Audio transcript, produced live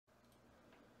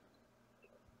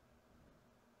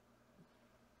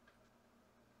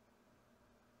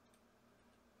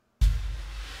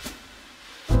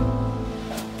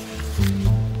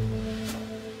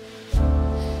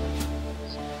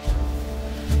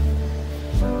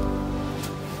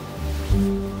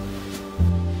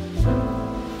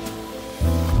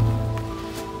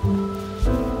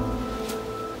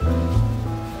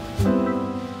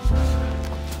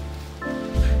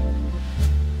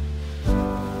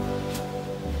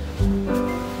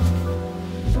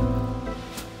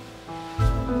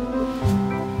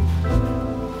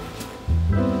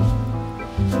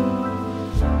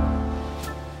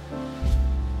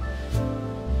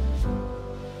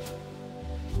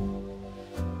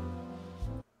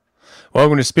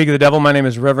Welcome to Speak of the Devil. My name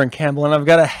is Reverend Campbell, and I've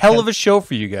got a hell of a show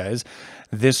for you guys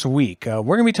this week. We're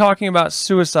going to be talking about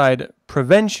suicide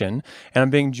prevention, and I'm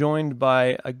being joined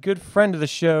by a good friend of the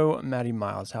show, Matty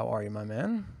Miles. How are you, my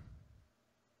man?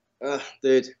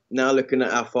 Dude, now looking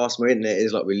at how fast my internet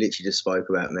is, like we literally just spoke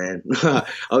about, man. I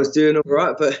was doing all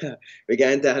right, but we're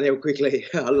getting downhill quickly.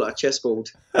 I look like a chessboard.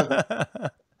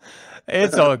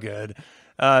 It's all good.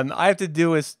 I have to deal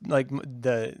with like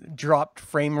the dropped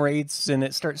frame rates and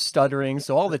it starts stuttering.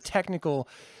 So all the technical,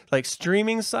 like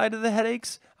streaming side of the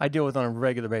headaches, I deal with on a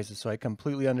regular basis. So I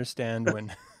completely understand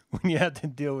when you have to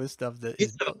deal with stuff that You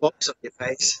is. have a box on your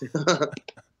face.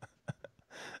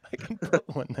 I can put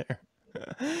one there.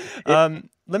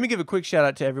 Let me give a quick shout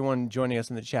out to everyone joining us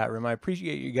in the chat room. I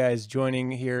appreciate you guys joining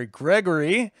here.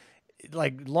 Gregory,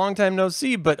 like long time no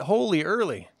see, but holy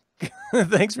early.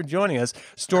 Thanks for joining us.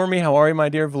 Stormy, how are you, my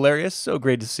dear? Valerius, so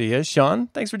great to see you. Sean,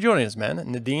 thanks for joining us, man.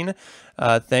 Nadine,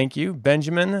 thank you.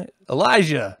 Benjamin,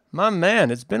 Elijah, my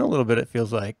man. It's been a little bit, it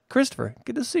feels like. Christopher,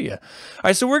 good to see you. All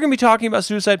right, so we're going to be talking about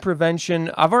suicide prevention.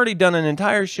 I've already done an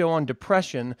entire show on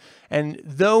depression, and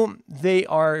though they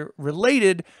are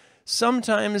related,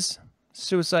 sometimes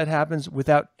suicide happens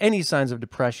without any signs of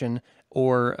depression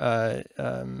or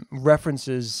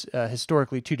references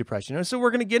historically to depression. And so we're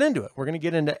going to get into it. We're going to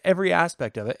get into every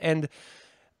aspect of it. And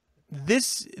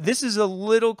this is a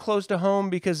little close to home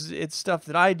because it's stuff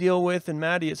that I deal with, and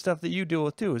Maddie, it's stuff that you deal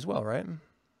with too as well, right?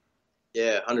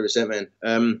 Yeah, 100%,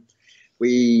 man.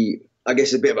 I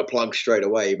guess a bit of a plug straight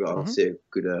away, but obviously a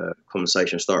good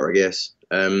conversation starter, I guess.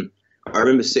 I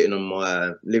remember sitting on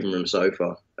my living room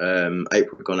sofa.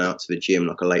 April had gone out to the gym,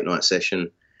 like a late night session.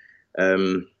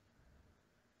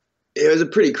 It was a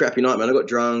pretty crappy night, man. I got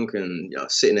drunk and I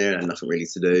was sitting there and had nothing really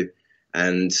to do.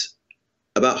 And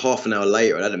about half an hour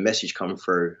later, I had a message come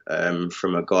through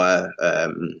from a guy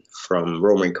from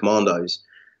Royal Marine Commandos.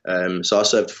 So I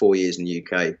served 4 years in the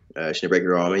UK, in the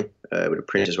regular army, with the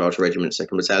Princess Welsh Regiment,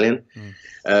 2nd Battalion.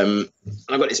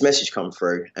 I got this message come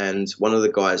through, and one of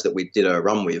the guys that we did a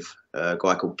run with, a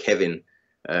guy called Kevin,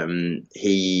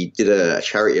 he did a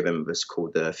charity event with us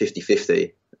called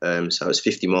 50/50. So it's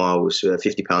 50 miles,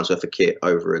 £50 worth of kit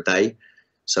over a day.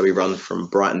 So we run from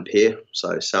Brighton Pier,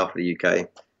 so south of the UK,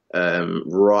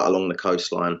 right along the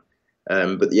coastline.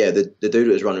 But yeah, the dude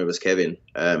that was running with us, Kevin,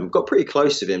 got pretty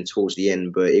close to him towards the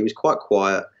end, but he was quite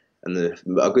quiet. And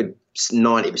a good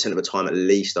 90% of the time, at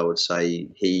least, I would say,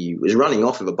 he was running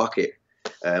off with a bucket,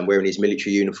 wearing his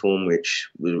military uniform,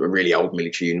 which was a really old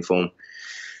military uniform.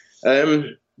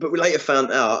 But we later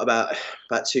found out about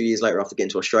 2 years later, after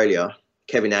getting to Australia,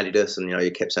 Kevin added us, and he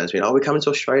kept saying to me, "Oh, we're coming to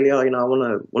Australia. I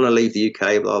want to leave the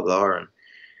UK, blah blah." And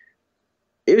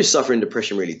he was suffering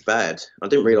depression really bad. I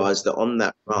didn't realise that on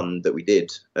that run that we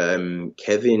did,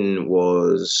 Kevin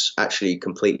was actually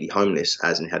completely homeless,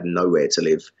 as in had nowhere to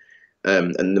live.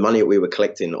 And the money that we were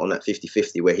collecting on that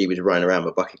 50/50, where he was running around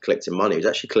with a bucket collecting money, he was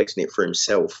actually collecting it for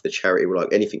himself. The charity were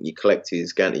like, anything you collect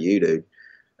is going to you,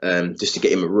 dude. Just to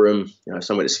get him a room,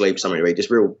 somewhere to sleep, somewhere to eat,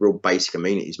 just real basic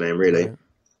amenities, man, really. Right.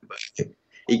 But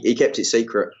he kept it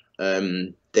secret.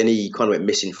 Then he kind of went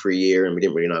missing for a year, and we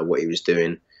didn't really know what he was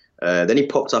doing. Then he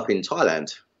popped up in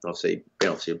Thailand. Obviously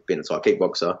being a Thai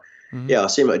kickboxer. Yeah, I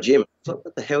see him at a gym. I was like,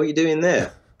 what the hell are you doing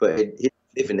there? But he'd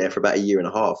living there for about a year and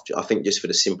a half. I think just for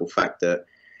the simple fact that,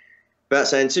 without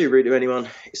saying too rude to anyone,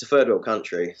 it's a third world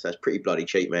country, so it's pretty bloody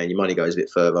cheap, man. Your money goes a bit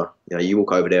further. You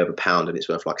walk over there with a pound and it's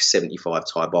worth like 75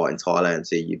 Thai baht in Thailand,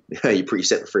 so you're pretty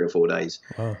set for 3 or 4 days.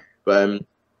 Wow. But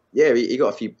yeah, he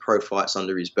got a few pro fights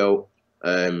under his belt.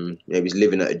 He was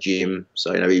living at a gym,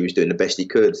 so he was doing the best he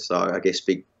could. So I guess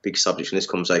big subject in this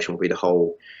conversation will be the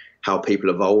whole how people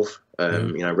evolve.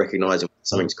 Recognizing when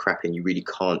something's crap and you really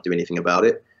can't do anything about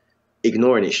it,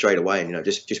 ignoring it straight away, and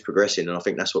just progressing. And I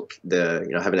think that's what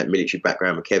having that military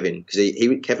background with Kevin, because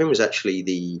Kevin was actually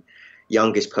the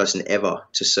youngest person ever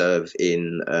to serve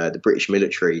in the British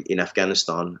military in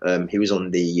Afghanistan. He was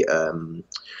on the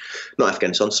not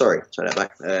Afghanistan, sorry, take that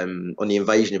back. On the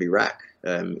invasion of Iraq.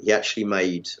 He actually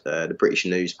made the British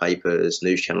newspapers,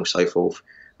 news channels, so forth.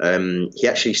 He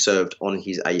actually served on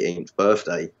his 18th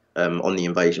birthday on the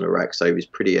invasion of Iraq, so he was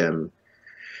pretty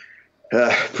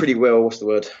well. What's the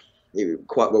word?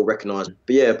 Quite well recognised.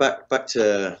 But yeah, back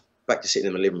to sitting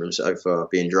in my living room sofa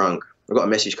being drunk. I got a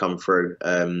message come through,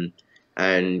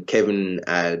 and Kevin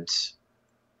had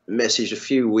messaged a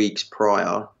few weeks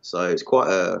prior, so it's quite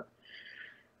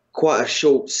a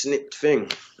short snipped thing.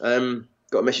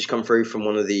 Got a message come through from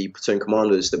one of the platoon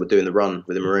commanders that were doing the run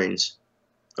with the Marines.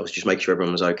 I was just making sure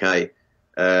everyone was okay.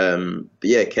 But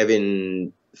yeah,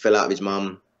 Kevin fell out of his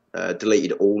mum,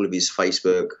 deleted all of his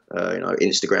Facebook,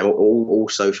 Instagram, all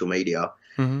social media.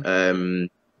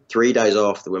 3 days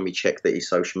after, when we checked that his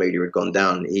social media had gone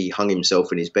down, he hung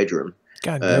himself in his bedroom,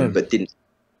 God damn. but didn't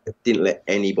let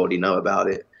anybody know about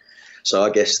it. So I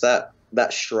guess that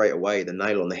straight away, the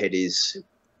nail on the head is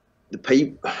the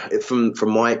people. From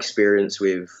my experience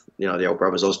with the old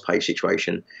Brothers Ozpage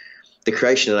situation, the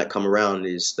creation of that come around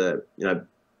is that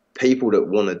people that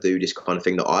want to do this kind of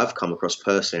thing that I've come across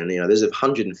personally, and there's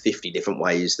 150 different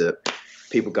ways that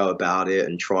people go about it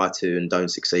and try to and don't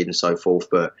succeed and so forth.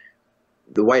 But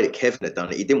the way that Kevin had done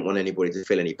it, he didn't want anybody to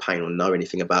feel any pain or know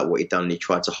anything about what he'd done, and he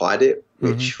tried to hide it,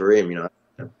 which for him,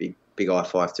 a big high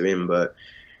five to him. But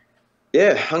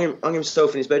yeah, hung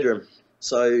himself in his bedroom.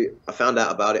 So I found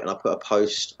out about it, and I put a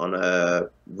post on a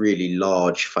really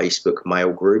large Facebook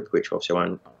male group, which obviously I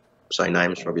won't say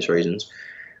names for obvious reasons.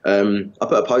 I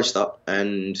put a post up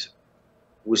and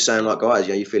was saying, like, guys,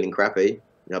 you feeling crappy?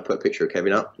 I put a picture of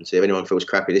Kevin up and see if anyone feels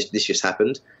crappy. This just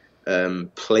happened.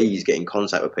 Please get in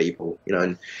contact with people.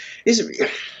 And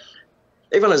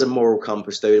everyone has a moral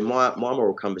compass, dude. My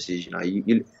moral compass is,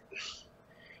 you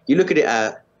look at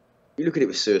it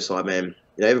with suicide, man.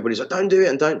 Everybody's like, don't do it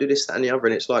and don't do this, that, and the other.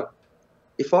 And it's like,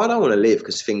 if I don't want to live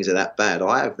because things are that bad,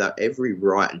 I have that every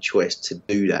right and choice to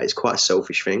do that. It's quite a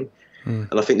selfish thing. And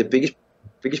I think the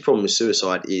biggest problem with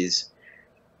suicide is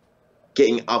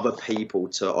getting other people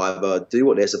to either do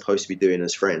what they're supposed to be doing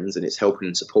as friends, and it's helping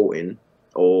and supporting,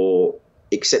 or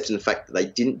accepting the fact that they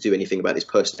didn't do anything about this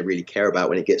person they really care about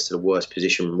when it gets to the worst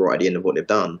position right at the end of what they've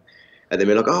done. And then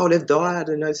we're like, oh, they've died,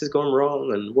 and this has gone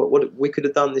wrong, and what we could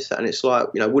have done this, that. And it's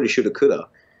like, woulda, shoulda, coulda.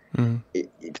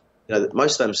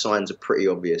 Most of them signs are pretty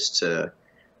obvious to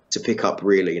pick up.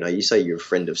 Really, you say you're a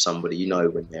friend of somebody,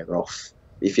 when they're off.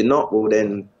 If you're not, well,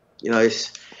 then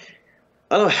it's.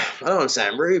 I don't want to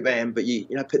sound rude, man, but you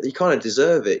kind of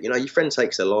deserve it. Your friend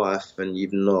takes their life, and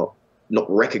you've not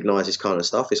recognised this kind of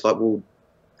stuff. It's like, well,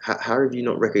 how have you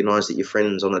not recognised that your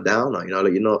friend's on a downer?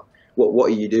 Like you're not. What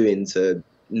are you doing to?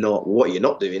 Not what you're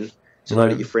not doing, so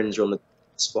that your friends are on the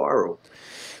spiral.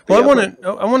 Well,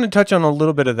 I want to touch on a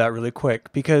little bit of that really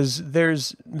quick, because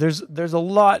there's a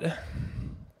lot.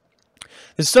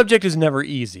 The subject is never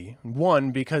easy.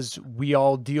 One, because we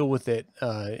all deal with it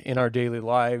in our daily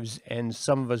lives, and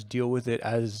some of us deal with it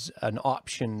as an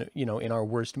option, in our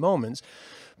worst moments.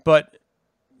 But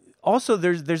also,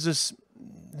 there's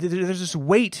this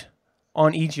weight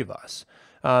on each of us.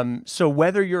 So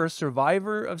whether you're a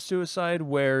survivor of suicide,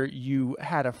 where you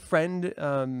had a friend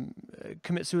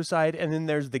commit suicide, and then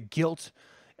there's the guilt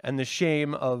and the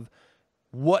shame of,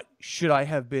 what should I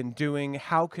have been doing?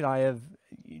 How could I have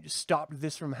stopped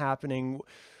this from happening?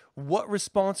 What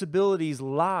responsibilities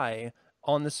lie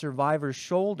on the survivor's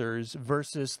shoulders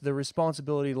versus the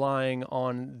responsibility lying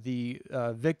on the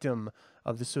victim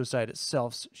of the suicide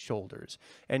itself's shoulders?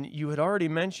 And you had already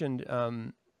mentioned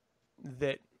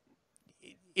that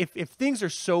if things are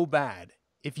so bad,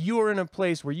 if you are in a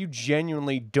place where you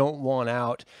genuinely don't want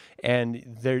out, and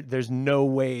there's no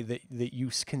way that you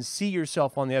can see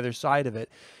yourself on the other side of it,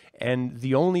 and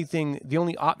the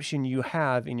only option you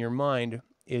have in your mind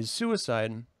is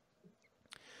suicide,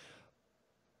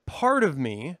 part of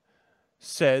me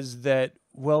says that,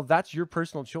 well, that's your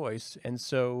personal choice, and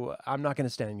so I'm not going to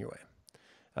stand in your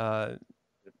way.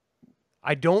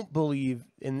 I don't believe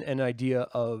in an idea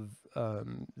of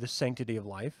the sanctity of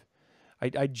life.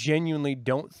 I genuinely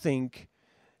don't think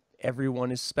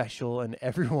everyone is special and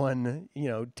everyone,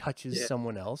 touches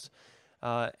someone else.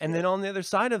 And then on the other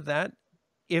side of that,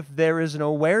 if there is an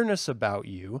awareness about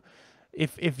you,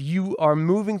 if you are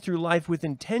moving through life with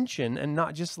intention and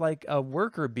not just like a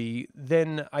worker bee,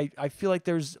 then I feel like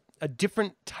there's a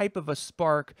different type of a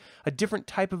spark, a different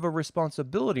type of a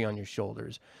responsibility on your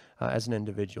shoulders as an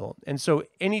individual. And so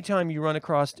anytime you run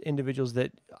across individuals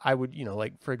that I would,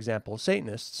 like, for example,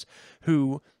 Satanists,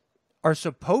 who are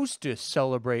supposed to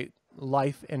celebrate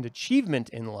life and achievement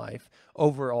in life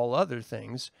over all other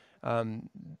things,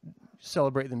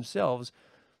 celebrate themselves,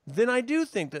 then I do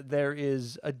think that there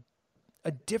is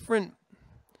a different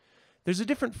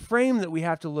frame that we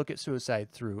have to look at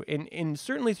suicide through, and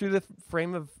certainly through the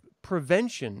frame of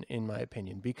prevention, in my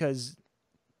opinion, because,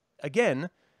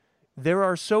 again, there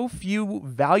are so few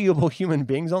valuable human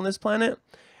beings on this planet.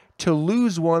 To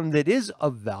lose one that is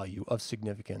of value, of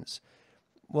significance,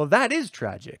 well, that is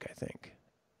tragic, I think.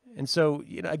 And so,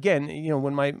 again,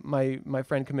 when my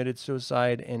friend committed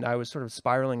suicide, and I was sort of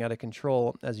spiraling out of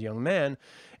control as a young man,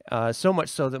 so much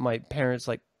so that my parents,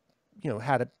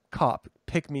 had a cop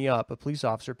pick me up, a police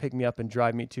officer pick me up and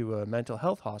drive me to a mental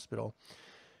health hospital.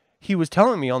 He was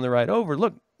telling me on the ride over,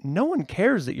 look, no one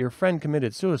cares that your friend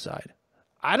committed suicide.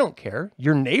 I don't care.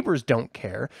 Your neighbors don't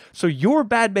care. So your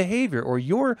bad behavior, or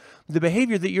the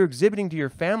behavior that you're exhibiting to your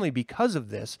family because of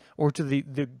this, or to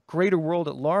the greater world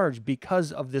at large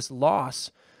because of this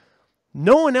loss,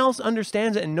 no one else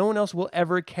understands it and no one else will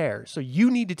ever care. So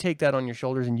you need to take that on your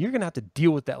shoulders, and you're going to have to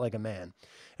deal with that like a man.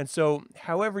 And so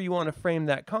however you want to frame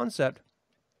that concept,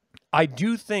 I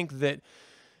do think that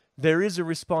there is a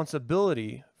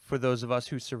responsibility for those of us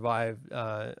who survive,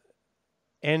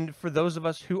 and for those of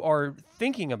us who are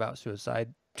thinking about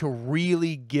suicide, to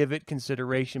really give it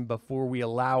consideration before we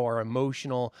allow our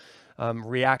emotional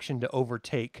reaction to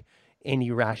overtake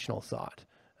any rational thought.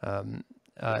 And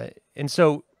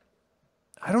so,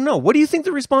 I don't know. What do you think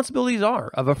the responsibilities are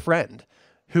of a friend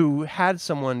who had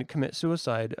someone commit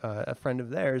suicide, a friend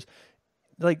of theirs?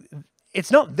 Like,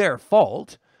 it's not their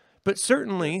fault, but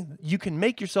certainly you can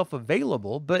make yourself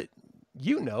available. But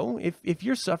if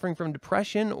you're suffering from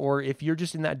depression, or if you're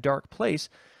just in that dark place,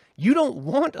 you don't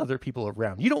want other people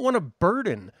around. You don't want to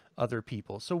burden other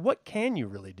people. So what can you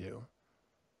really do?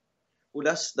 Well,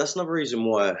 that's another reason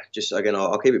why. Just again,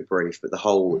 I'll keep it brief. But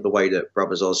the way that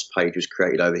Brothers Oz page was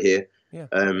created over here, yeah,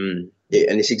 and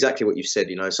it's exactly what you said.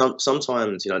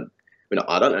 Sometimes I mean,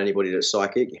 I don't know anybody that's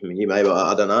psychic. I mean, you may, but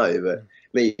I don't know. But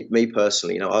me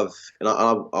personally,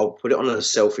 I'll put it on a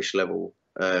selfish level,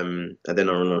 and then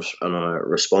on a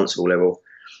responsible level,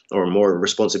 or a more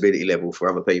responsibility level for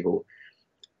other people.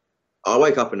 I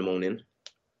wake up in the morning,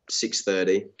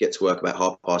 6:30, get to work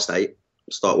about 8:30,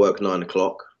 start work 9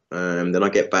 o'clock. Then I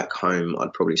get back home,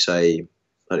 I'd probably say,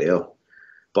 bloody hell,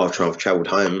 by the time I've travelled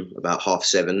home, about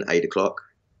 7:30, 8 o'clock.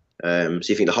 So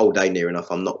you think the whole day near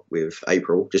enough. I'm not with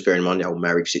April, just bearing in mind the whole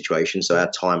marriage situation. So our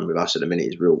time with us at the minute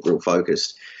is real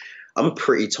focused. I'm a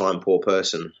pretty time poor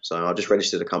person. So I just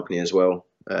registered a company as well.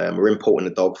 We're importing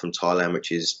a dog from Thailand,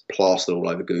 which is plastered all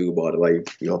over Google, by the way.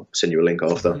 I'll send you a link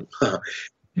after.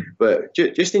 But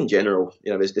just in general,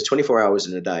 there's 24 hours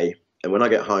in a day. And when I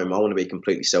get home, I want to be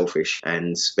completely selfish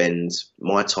and spend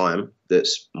my time,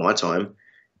 that's my time,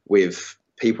 with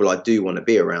people I do want to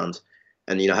be around.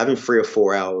 And, having 3 or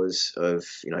 4 hours of,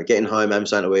 getting home, having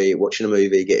something to eat, watching a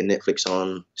movie, getting Netflix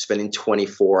on, spending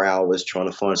 24 hours trying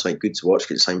to find something good to watch,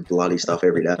 because it's the same bloody stuff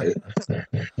every day.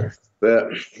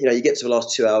 But, you get to the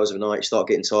last 2 hours of the night, you start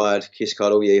getting tired, kiss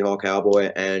cuddle, yeehaw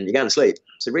cowboy, and you're going to sleep.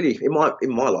 So really, in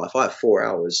my life, I have 4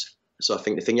 hours. So I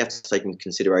think the thing you have to take into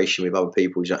consideration with other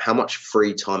people is how much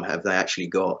free time have they actually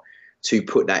got to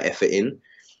put that effort in.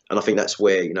 And I think that's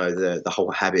where, the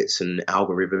whole habits and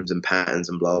algorithms and patterns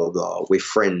and blah, blah, blah, with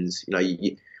friends,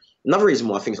 another reason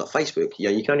why things like Facebook,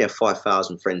 you can only have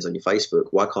 5,000 friends on your Facebook.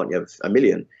 Why can't you have 1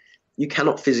 million? You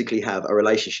cannot physically have a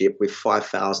relationship with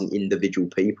 5,000 individual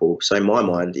people. So in my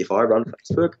mind, if I run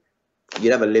Facebook,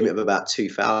 you'd have a limit of about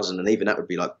 2,000, and even that would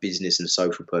be like business and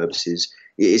social purposes.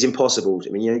 It is impossible. I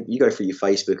mean, you go through your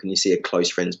Facebook and you see a close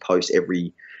friends post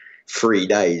every 3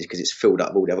 days because it's filled up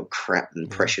with all the other crap and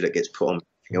pressure that gets put on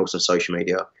else on social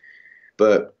media.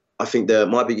 But I think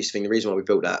my biggest thing, the reason why we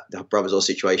built the Brothers Oz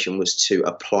situation, was to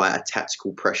apply a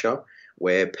tactical pressure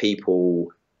where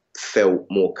people felt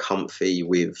more comfy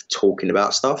with talking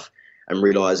about stuff and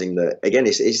realizing that, again,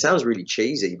 it sounds really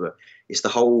cheesy, but it's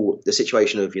the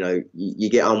situation of, you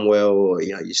get unwell, or,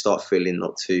 you start feeling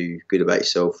not too good about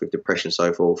yourself with depression and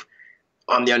so forth.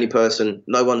 I'm the only person,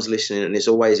 no one's listening. And it's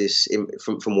always this,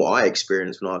 from what I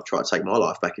experienced when I've tried to take my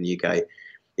life back in the UK,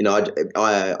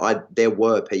 there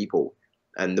were people,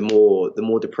 and the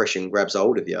more depression grabs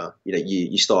hold of you,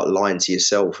 you start lying to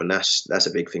yourself, and that's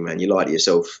a big thing, man. You lie to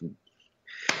yourself.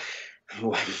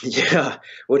 Yeah.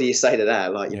 What do you say to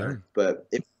that? But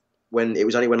when it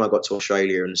was only when I got to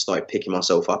Australia and started picking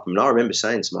myself up, I remember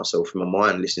saying to myself in my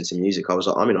mind, listening to music, I was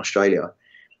like, I'm in Australia,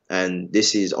 and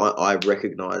I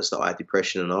recognised that I had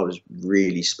depression, and I was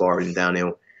really spiralling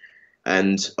downhill.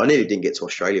 And I nearly didn't get to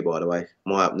Australia, by the way.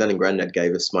 My nan and granddad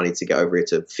gave us money to get over here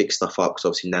to fix stuff up, because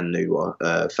obviously nan knew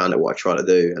found out what I tried to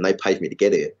do, and they paid for me to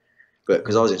get here. But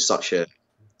because I was in such a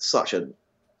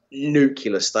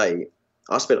nuclear state,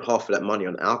 I spent half of that money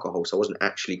on alcohol, so I wasn't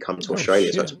actually coming to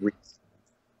Australia. Shit. So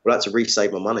I had to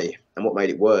re-save my money. And what made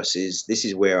it worse is this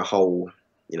is where a whole,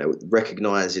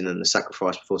 recognising and the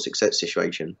sacrifice before success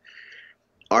situation.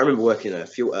 I remember working at a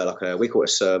fuel, we call it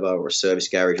a server or a service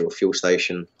garage or a fuel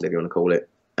station, whatever you want to call it.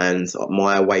 And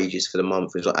my wages for the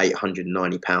month was like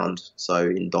 £890. So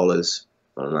in dollars,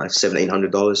 I don't know,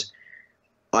 $1,700.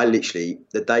 I literally,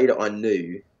 the day that I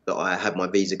knew that I had my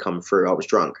visa come through, I was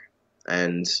drunk.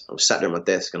 And I was sat there at my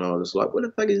desk and I was like, what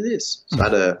the fuck is this? So I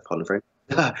had pardon friend.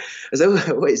 I was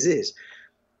like, what is this?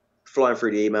 Flying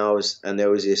through the emails, and there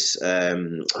was this,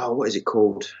 what is it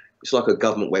called? It's like a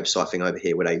government website thing over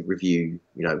here where they review,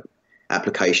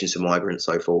 applications for migrants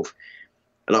and so forth.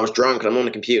 And I was drunk and I'm on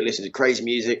the computer listening to crazy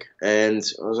music. And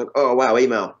I was like, oh, wow,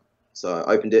 email. So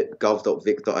I opened it,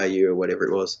 gov.vic.au or whatever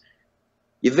it was.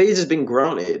 Your visa's been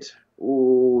granted.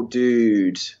 Oh,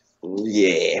 dude.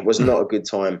 Yeah, it was not a good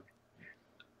time.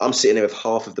 I'm sitting there with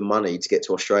half of the money to get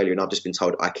to Australia, and I've just been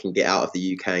told I can get out of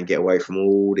the UK and get away from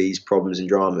all these problems and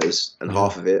dramas, and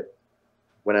half of it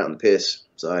went out in the piss.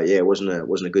 So yeah, it wasn't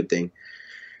a good thing.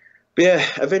 But yeah,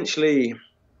 eventually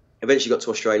got to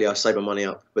Australia. I saved my money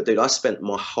up, but dude, I spent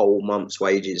my whole month's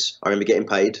wages. I remember getting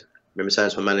paid. I remember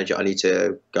saying to my manager, I need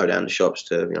to go down to shops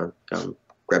to go and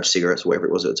grab cigarettes or whatever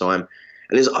it was at the time.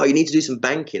 And he's like, oh, you need to do some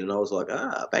banking, and I was like,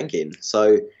 banking.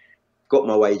 So got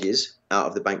my wages out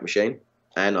of the bank machine.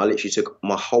 And I literally took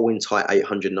my whole entire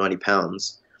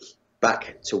 £890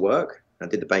 back to work. I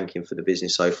did the banking for the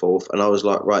business, so forth. And I was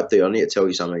like, right, dude, I need to tell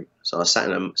you something. So I sat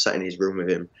in his room with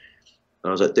him. And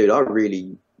I was like, dude, I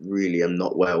really, really am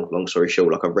not well. Long story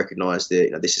short, like I've recognised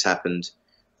that this has happened.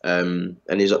 And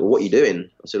he's like, well, what are you doing?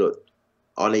 I said, look,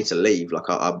 I need to leave. Like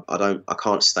I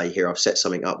can't stay here. I've set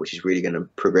something up which is really going to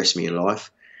progress me in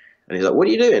life. And he's like, what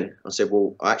are you doing? I said,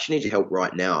 well, I actually need your help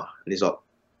right now. And he's like,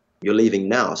 you're leaving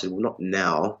now? I said, well, not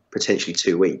now, potentially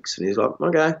 2 weeks. And he's like,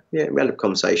 okay, yeah, we had a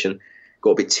conversation,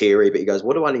 got a bit teary, but he goes,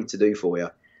 what do I need to do for you?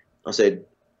 I said,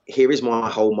 here is my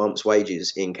whole month's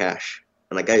wages in cash.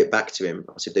 And I gave it back to him.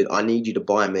 I said, dude, I need you to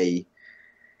buy me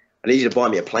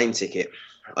a plane ticket.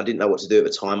 I didn't know what to do at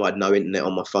the time. I had no internet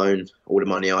on my phone. All the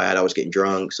money I had, I was getting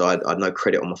drunk, so I had no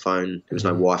credit on my phone. There was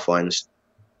no Wi-Fi.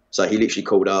 So he literally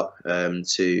called up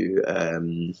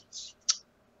to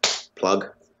plug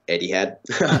Etihad.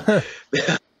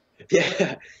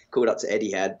 Yeah, called up to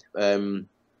Etihad.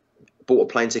 Bought a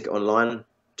plane ticket online.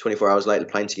 24 hours later, the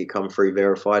plane ticket come through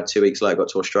verified. 2 weeks later, got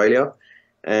to Australia,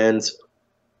 and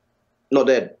not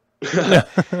dead.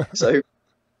 So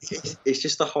it's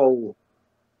just the whole.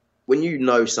 When you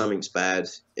know something's bad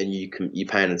and you're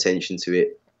paying attention to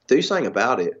it, do something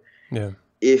about it. Yeah.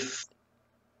 If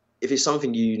it's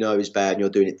something you know is bad and you're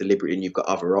doing it deliberately and you've got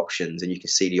other options and you can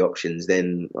see the options,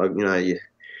 then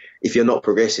if you're not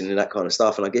progressing in that kind of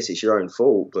stuff, and I guess it's your own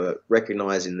fault, but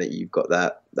recognizing that you've got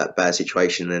that bad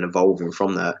situation and evolving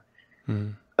from that,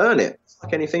 earn it. It's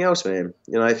like anything else, man.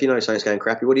 If you know something's going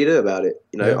crappy, what do you do about it?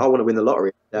 I want to win the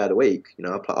lottery day of the week.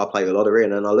 I play the lottery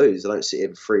and then I lose. I don't sit here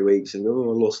for 3 weeks and I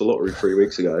lost the lottery 3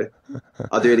 weeks ago.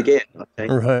 I'll do it again. I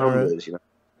change numbers.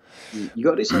 You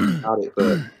got to do something about it.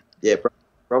 But yeah,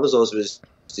 Brothers Oz was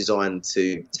designed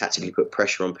to tactically put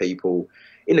pressure on people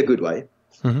in a good way,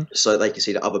 so they can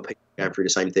see that other people are going through the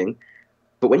same thing.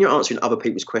 But when you're answering other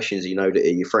people's questions, that are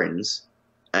your friends,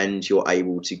 and you're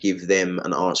able to give them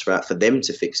an answer out for them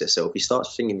to fix themselves, you start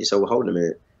thinking to yourself, well, hold on a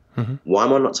minute, why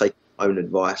am I not taking my own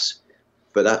advice?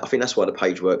 But I think that's why the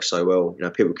page works so well.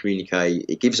 People communicate.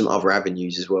 It gives them other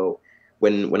avenues as well.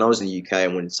 When I was in the UK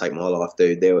and wanted to take my life,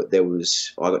 dude,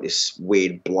 I got this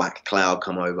weird black cloud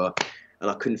come over, and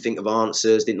I couldn't think of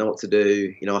answers, didn't know what to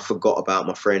do. I forgot about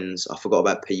my friends. I forgot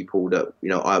about people that,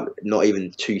 I not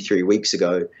even 2-3 weeks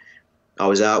ago, I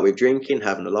was out with drinking,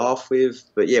 having a laugh with.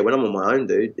 But yeah, when I'm on my own,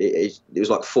 dude, it was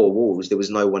like four walls. There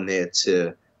was no one there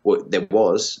there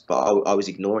was, but I was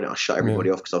ignoring it. I shut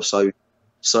everybody off because I was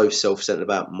so self-centered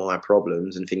about my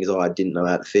problems and things I didn't know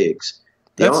how to fix.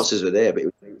 The answers were there, but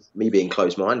it was me being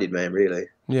closed-minded, man, really.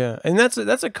 Yeah, and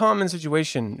that's a common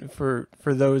situation for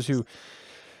those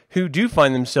who do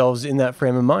find themselves in that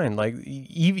frame of mind. Like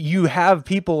you have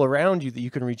people around you that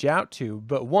you can reach out to,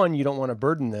 but one, you don't want to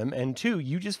burden them, and two,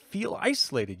 you just feel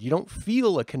isolated. You don't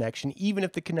feel a connection, even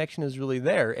if the connection is really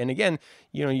there. And again,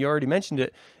 you already mentioned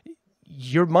it.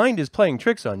 Your mind is playing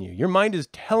tricks on you. Your mind is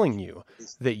telling you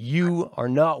that you are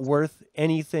not worth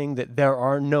anything, that there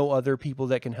are no other people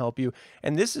that can help you.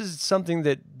 And this is something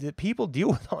that people deal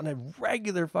with on a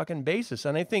regular fucking basis.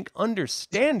 And I think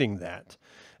understanding that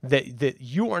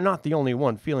you are not the only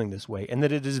one feeling this way, and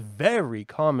that it is very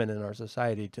common in our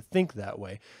society to think that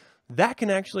way, that can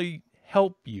actually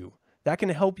help you. That can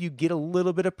help you get a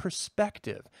little bit of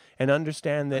perspective and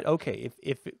understand that, okay,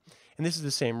 and this is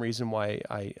the same reason why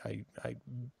I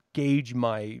gauge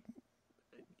my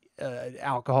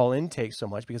alcohol intake so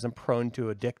much, because I'm prone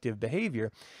to addictive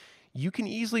behavior. You can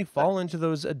easily fall into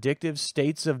those addictive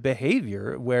states of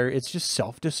behavior where it's just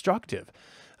self-destructive.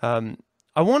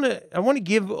 I want to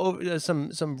give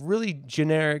some really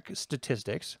generic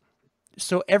statistics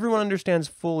so everyone understands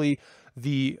fully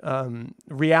the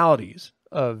realities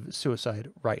of suicide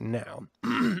right now.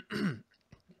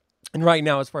 And right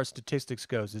now, as far as statistics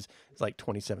goes, it's like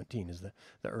 2017 is the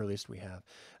earliest we have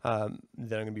that I'm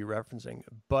going to be referencing.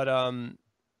 But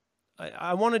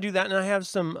I want to do that, and I have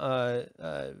some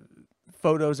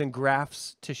photos and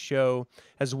graphs to show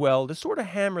as well to sort of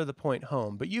hammer the point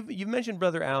home. But you've mentioned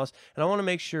Brother Alice, and I want to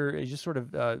make sure you just sort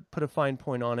of put a fine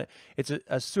point on it. It's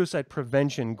a suicide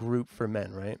prevention group for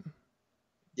men, right?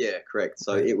 Yeah, correct.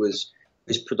 So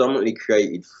it's predominantly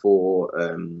created for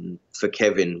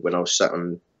Kevin when I was sat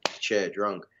on the chair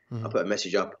drunk. I put a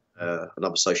message up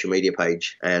another social media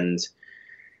page, and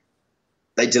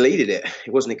they deleted it.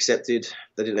 It wasn't accepted.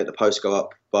 They didn't let the post go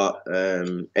up. But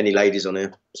any ladies on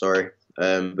there, sorry.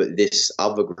 But this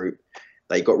other group,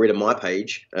 they got rid of my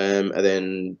page, and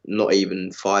then not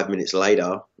even 5 minutes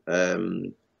later,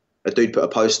 a dude put a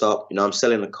post up. You know, I'm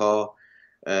selling a car.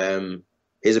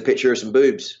 Here's a picture of some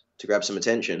boobs to grab some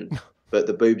attention. But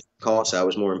the boobs car sale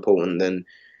was more important than,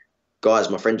 guys,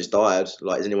 my friend just died.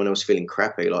 Like, is anyone else feeling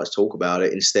crappy? Like, let's talk about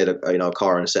it. Instead of, you know, a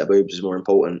car and a set of boobs is more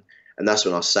important. And that's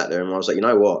when I sat there and I was like, you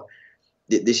know what?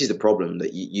 This is the problem,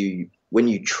 that you when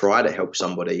you try to help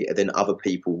somebody, and then other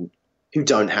people who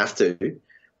don't have to,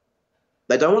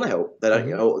 they don't want to help. They don't,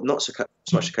 you know, not so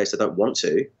much the case they don't want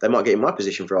to. They might get in my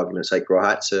position, for argument's sake, where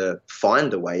I had to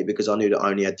find a way because I knew that I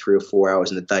only had 3 or 4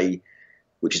 hours in the day,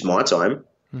 which is my time,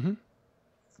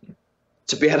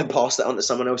 to be able to pass that on to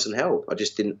someone else and help. I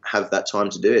just didn't have that time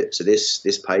to do it. So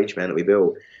this page, man, that we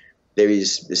built, there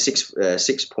is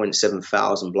 6.7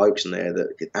 thousand blokes in there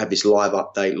that have this live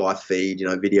update, live feed, you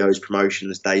know, videos,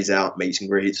 promotions, days out, meets and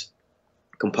greets,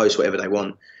 can post whatever they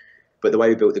want. But the way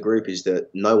we built the group is that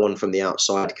no one from the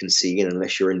outside can see in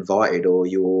unless you're invited or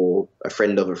you're a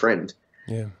friend of a friend.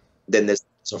 Yeah. Then there's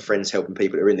some friends helping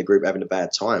people that are in the group having a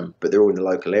bad time, but they're all in the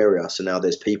local area. So now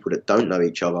there's people that don't know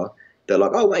each other. They're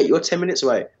like, oh, wait, you're 10 minutes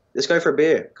away. Let's go for a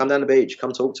beer. Come down the beach.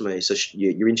 Come talk to me. So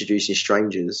you're introducing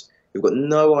strangers who've got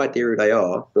no idea who they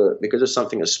are, but because of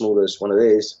something as small as one of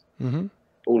these,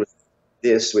 all of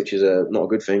this, which is not a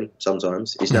good thing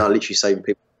sometimes, is now literally saving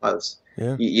people's lives.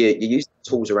 Yeah. You use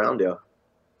tools around you.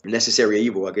 Necessary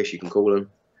evil, I guess you can call them.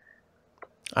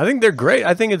 I think they're great.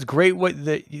 I think it's great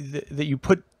that you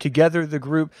put together the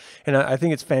group, and I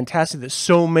think it's fantastic that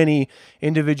so many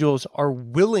individuals are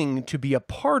willing to be a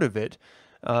part of it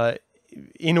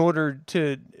in order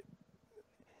to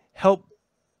help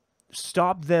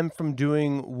stop them from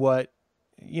doing what,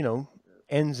 you know,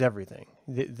 ends everything,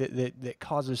 that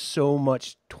causes so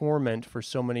much torment for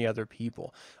so many other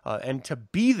people. And to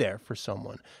be there for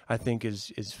someone, I think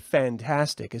is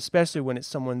fantastic, especially when it's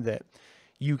someone that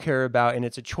you care about and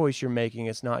it's a choice you're making.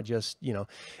 It's not just, you know,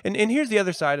 and here's the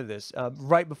other side of this.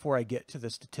 Right before I get to the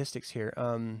statistics here,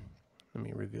 let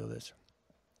me reveal this.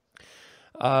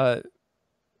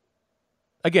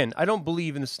 Again, I don't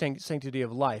believe in the sanctity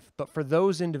of life, but for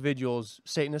those individuals,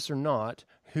 Satanists or not,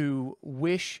 who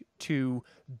wish to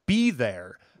be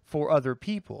there for other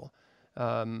people,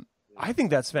 I think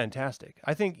that's fantastic.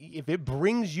 I think if it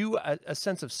brings you a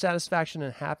sense of satisfaction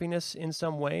and happiness in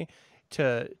some way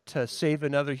to save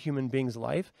another human being's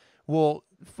life, well,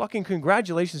 fucking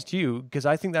congratulations to you, because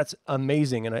I think that's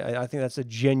amazing, and I think that's a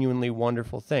genuinely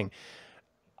wonderful thing.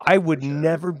 I would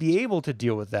never be able to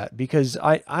deal with that because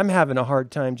I'm having a hard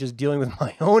time just dealing with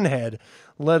my own head,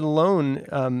 let alone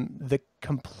the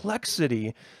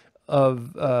complexity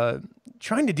of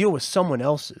trying to deal with someone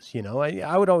else's. You know,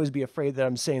 I would always be afraid that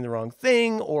I'm saying the wrong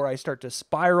thing, or I start to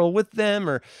spiral with them,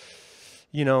 or,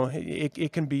 you know,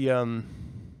 it can be.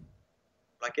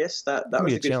 I guess that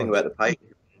was a good thing about the page.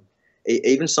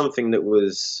 Even something that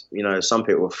was, you know, some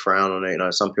people frown on it. You know,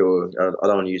 some people, I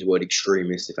don't want to use the word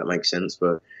extremist, if that makes sense,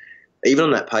 but even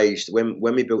on that page, when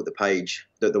we built the page,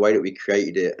 the way that we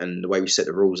created it and the way we set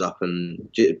the rules up, and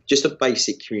just a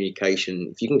basic communication,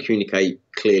 if you can communicate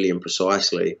clearly and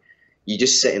precisely, you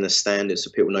just setting a standard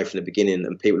so people know from the beginning,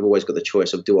 and people have always got the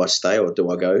choice of, do I stay or do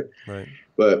I go? Right.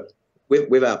 But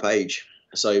with our page,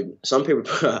 so some people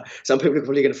are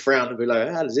probably going to frown and be like,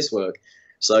 how does this work?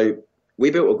 So we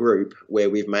built a group where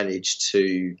we've managed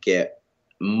to get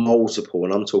multiple,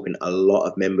 and I'm talking a lot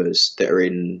of members that are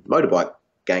in motorbike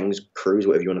gangs, crews,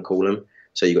 whatever you want to call them.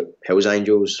 So you've got Hells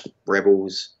Angels,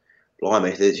 Rebels,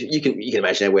 blimey, you can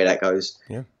imagine where that goes.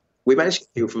 Yeah. We managed to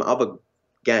get people from other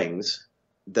gangs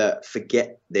that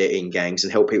forget they're in gangs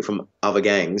and help people from other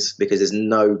gangs because there's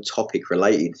no topic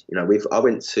related. You know, I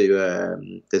went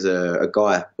to there's a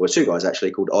guy, or 2 guys actually,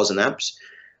 called Oz and Abs,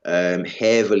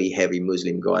 heavy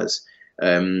Muslim guys.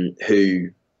 Who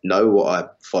know what I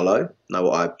follow, know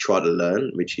what I try to learn,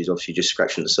 which is obviously just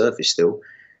scratching the surface still.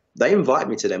 They invite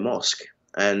me to their mosque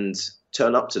and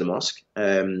turn up to the mosque.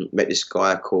 Met this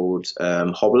guy called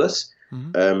Hobblers,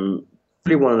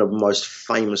 probably one of the most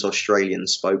famous Australian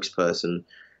spokesperson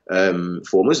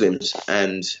for Muslims.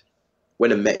 And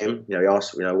when I met him, you know, he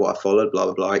asked, you know, what I followed, blah,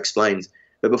 blah, blah, I explained.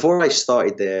 But before I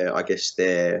started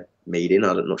their meeting.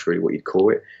 I'm not sure really what you'd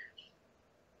call it.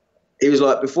 It was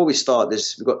like, before we start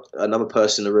this, we've got another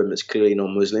person in the room that's clearly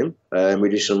non-Muslim. We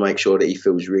just want to make sure that he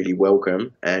feels really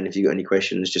welcome. And if you got any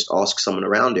questions, just ask someone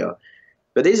around you.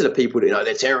 But these are the people that, you know,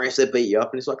 they're terrorists, they beat you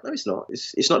up. And it's like, no, it's not.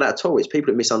 It's not that at all. It's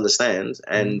people that misunderstand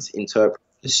and interpret,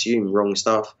 assume wrong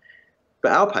stuff.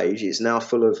 But our page is now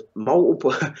full of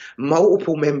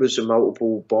multiple members from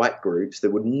multiple bike groups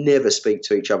that would never speak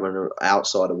to each other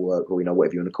outside of work, or, you know,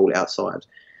 whatever you want to call it, outside.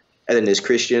 And then there's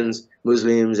Christians,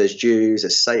 Muslims, there's Jews,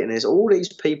 there's Satanists, all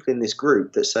these people in this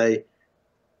group that say,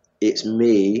 it's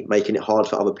me making it hard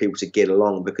for other people to get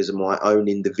along because of my own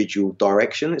individual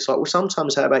direction. It's like, well,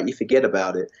 sometimes how about you forget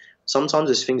about it? Sometimes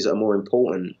there's things that are more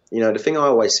important. You know, the thing I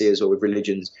always see as well with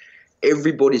religions,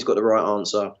 everybody's got the right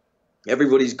answer.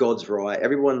 Everybody's God's right.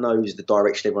 Everyone knows the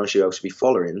direction everyone should be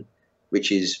following,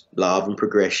 which is love and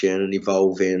progression and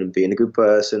evolving and being a good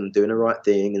person and doing the right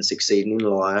thing and succeeding in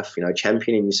life, you know,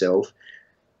 championing yourself.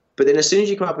 But then as soon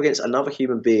as you come up against another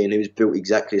human being who's built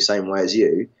exactly the same way as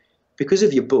you, because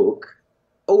of your book,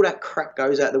 all that crap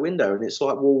goes out the window. And it's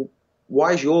like, well,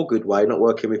 why is your good way not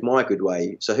working with my good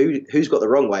way? So who's got the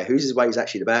wrong way? Whose way is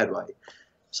actually the bad way?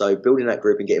 So building that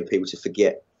group and getting people to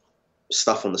forget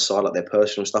stuff on the side, like their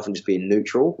personal stuff, and just being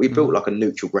neutral. We built like a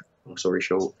neutral ground, long story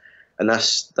short. And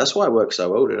that's why it works so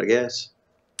well, I guess.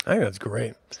 I think that's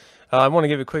great. I want to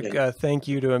give a quick thank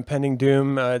you to Impending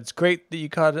Doom. It's great that you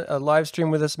caught a live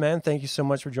stream with us, man. Thank you so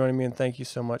much for joining me, and thank you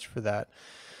so much for that.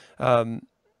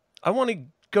 I want to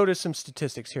go to some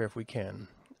statistics here if we can.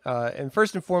 And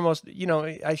first and foremost, you know,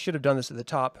 I should have done this at the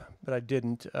top, but I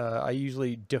didn't. I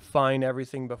usually define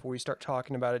everything before we start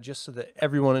talking about it, just so that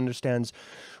everyone understands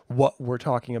what we're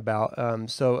talking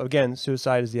about. So again,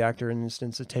 suicide is the act or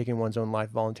instance of taking one's own life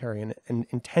voluntarily and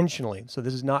intentionally. So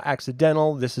this is not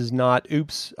accidental. This is not,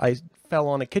 oops, I fell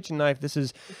on a kitchen knife. This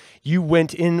is, you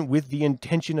went in with the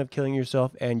intention of killing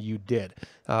yourself, and you did,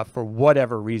 for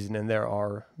whatever reason. And there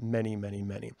are many, many,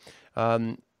 many.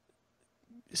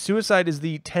 Suicide is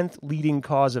the 10th leading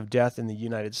cause of death in the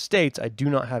United States. I do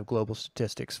not have global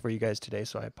statistics for you guys today,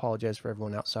 so I apologize for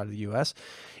everyone outside of the U.S.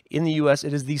 In the U.S.,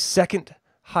 it is the second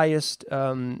highest,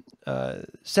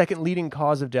 second leading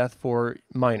cause of death for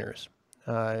minors.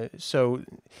 So,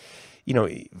 you know,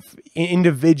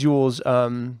 individuals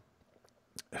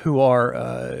who are,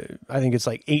 I think it's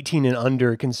like 18 and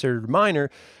under considered minor,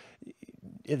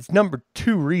 it's number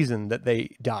 2 reason that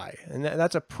they die. And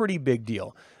that's a pretty big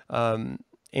deal.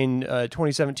 In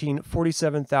 2017,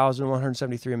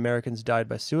 47,173 Americans died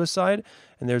by suicide,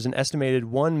 and there's an estimated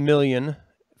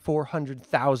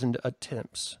 1,400,000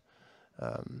 attempts.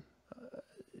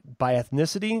 By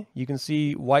ethnicity, you can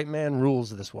see white man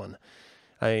rules this one.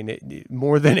 I mean,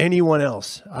 more than anyone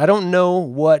else. I don't know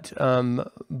what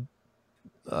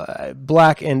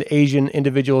black and Asian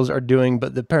individuals are doing,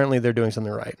 but apparently they're doing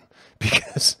something right,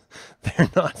 because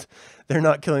they're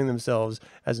not killing themselves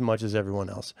as much as everyone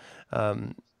else.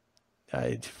 And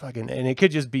it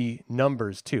could just be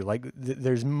numbers too. Like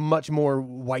there's much more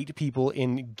white people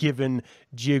in given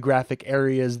geographic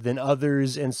areas than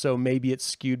others, and so maybe it's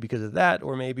skewed because of that,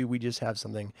 or maybe we just have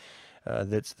something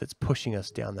that's pushing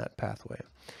us down that pathway.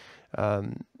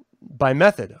 By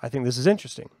method, I think this is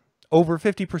interesting. Over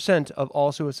 50% of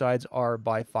all suicides are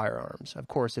by firearms. Of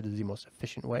course, it is the most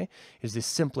efficient way, it is the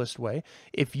simplest way.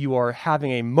 If you are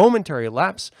having a momentary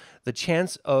lapse, the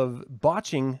chance of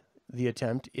botching the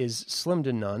attempt is slim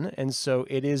to none, and so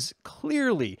it is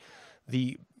clearly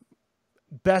the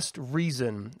best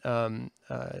reason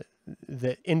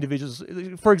that individuals,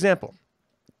 for example,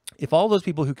 if all those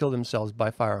people who killed themselves by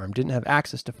firearm didn't have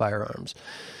access to firearms,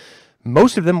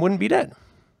 most of them wouldn't be dead.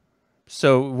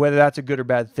 So whether that's a good or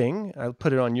bad thing, I'll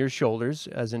put it on your shoulders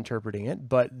as interpreting it.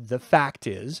 But the fact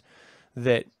is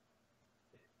that,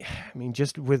 I mean,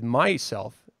 just with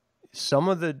myself, some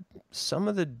of the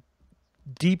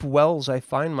deep wells I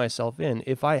find myself in,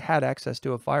 if I had access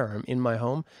to a firearm in my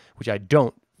home, which I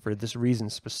don't for this reason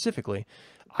specifically,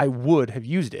 I would have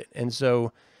used it. And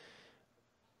so,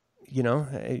 you know,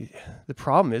 the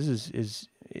problem is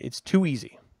it's too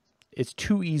easy. It's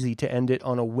too easy to end it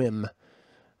on a whim.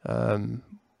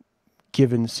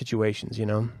 Given situations, you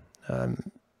know.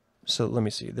 So let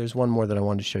me see. There's one more that I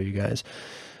wanted to show you guys.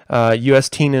 U.S.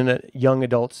 teen and young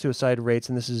adult suicide rates,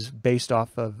 and this is based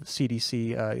off of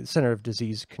CDC, Center of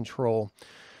Disease Control.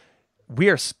 We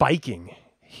are spiking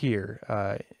here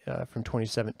from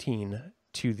 2017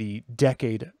 to the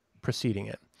decade preceding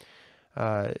it.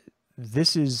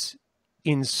 This is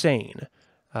insane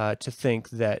to think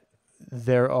that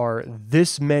there are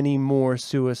this many more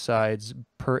suicides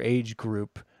per age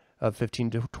group of 15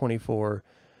 to 24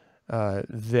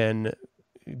 than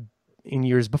in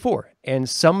years before. And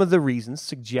some of the reasons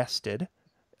suggested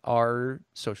are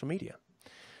social media.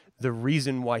 The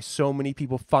reason why so many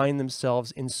people find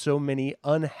themselves in so many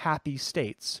unhappy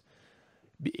states,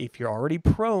 if you're already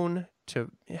prone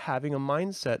to having a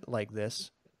mindset like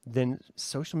this, then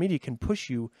social media can push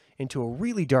you into a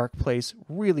really dark place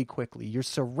really quickly. You're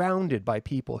surrounded by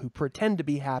people who pretend to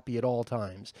be happy at all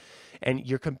times. And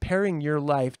you're comparing your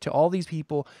life to all these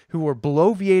people who are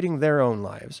bloviating their own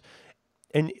lives.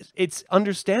 And it's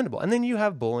understandable. And then you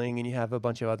have bullying, and you have a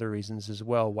bunch of other reasons as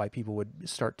well why people would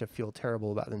start to feel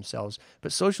terrible about themselves.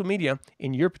 But social media,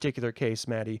 in your particular case,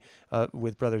 Maddie,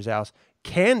 with Brother Zaus,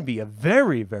 can be a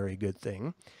very, very good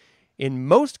thing. In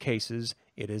most cases,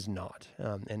 it is not.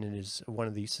 And it is one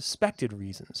of the suspected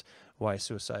reasons why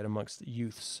suicide amongst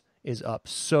youths is up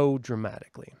so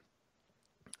dramatically.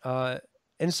 And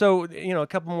so, a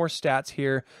couple more stats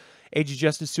here.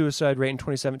 Age-adjusted suicide rate in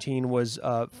 2017 was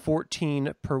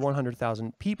 14 per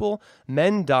 100,000 people.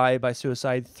 Men die by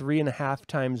suicide 3.5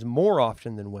 times more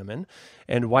often than women,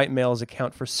 and white males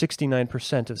account for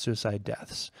 69% of suicide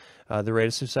deaths. The rate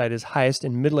of suicide is highest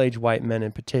in middle-aged white men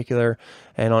in particular,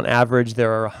 and on average,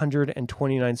 there are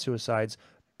 129 suicides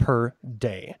per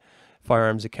day.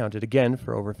 Firearms accounted again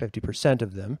for over 50%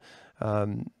 of them.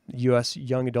 U.S.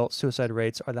 young adult suicide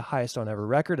rates are the highest on ever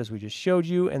record, as we just showed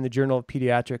you, and the Journal of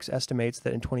Pediatrics estimates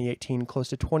that in 2018, close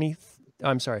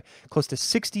to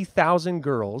 60,000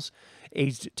 girls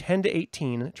aged 10 to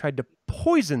 18 tried to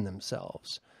poison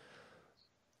themselves.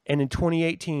 And in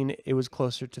 2018, it was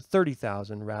closer to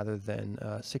 30,000 rather than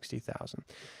 60,000.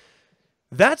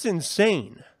 That's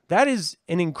insane. That is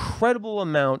an incredible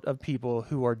amount of people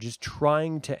who are just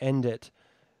trying to end it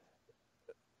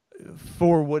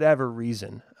for whatever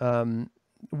reason.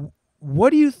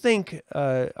 What do you think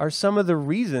are some of the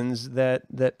reasons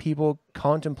that people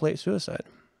contemplate suicide?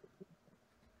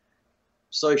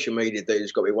 Social media, dude,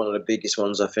 has got to be one of the biggest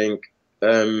ones, I think.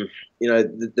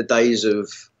 The days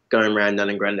of going around Nan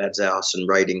and Granddad's house and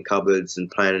raiding cupboards and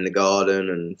playing in the garden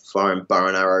and firing bow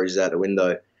and arrows out the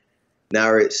window.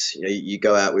 Now it's, you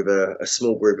go out with a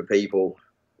small group of people.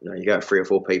 You go 3 or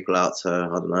 4 people out to,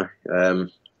 I don't know,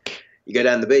 you go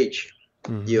down the beach.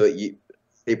 Mm-hmm.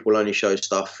 People will only show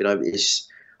stuff. I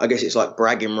guess it's like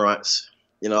bragging rights.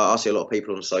 I see a lot of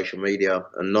people on social media,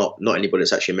 and not anybody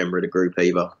that's actually a member of the group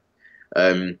either,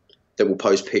 that will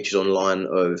post pictures online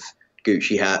of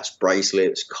Gucci hats,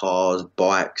 bracelets, cars,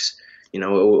 bikes.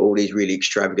 All these really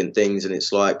extravagant things, and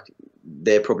it's like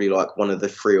they're probably like one of the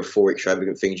 3 or 4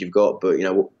 extravagant things you've got. But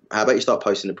how about you start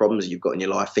posting the problems that you've got in your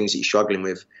life, things that you're struggling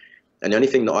with. And the only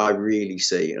thing that I really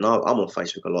see, and I'm on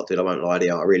Facebook a lot, dude, I won't lie to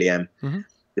you, I really am. Mm-hmm.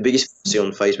 The biggest thing I see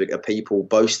on Facebook are people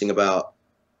boasting about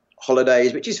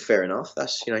holidays, which is fair enough.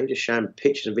 That's, you're just showing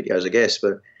pictures and videos, I guess.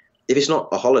 But if it's not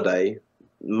a holiday,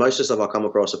 most of the stuff I come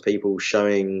across are people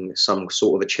showing some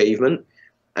sort of achievement.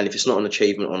 And if it's not an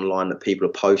achievement online that people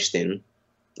are posting,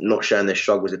 not showing their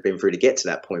struggles they've been through to get to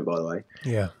that point, by the way.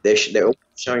 Yeah. They're all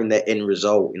showing their end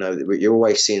result. You're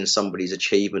always seeing somebody's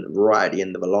achievement right at the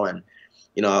end of a line.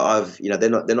 They're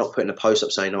not putting a post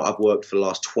up saying, I've worked for the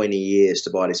last 20 years to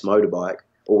buy this motorbike.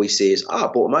 All we see is, I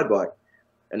bought a motorbike.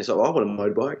 And it's like, I want a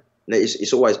motorbike. And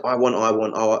it's always, I want,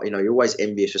 you're always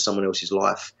envious for someone else's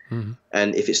life. Mm-hmm.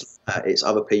 And if it's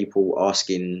other people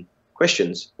asking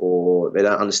questions, or they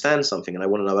don't understand something and they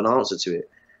want to know an answer to it.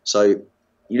 So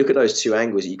you look at those 2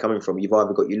 angles that you're coming from. You've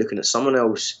either got, you're looking at someone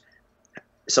else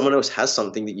has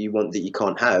something that you want that you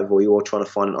can't have, or you're trying to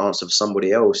find an answer for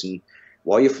somebody else. And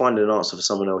while you're finding an answer for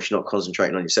someone else, you're not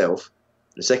concentrating on yourself.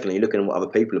 And secondly, you're looking at what other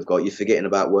people have got. You're forgetting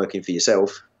about working for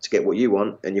yourself to get what you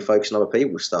want, and you're focusing on other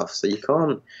people's stuff. So you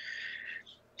can't.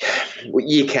 Well,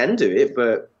 you can do it,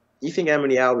 but you think how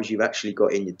many hours you've actually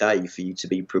got in your day for you to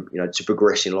be, to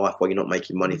progress in life while you're not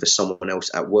making money for someone else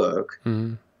at work.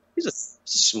 Mm-hmm. It's a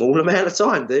small amount of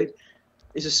time, dude.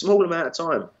 It's a small amount of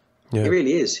time. Yeah. It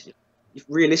really is.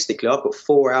 Realistically, I've got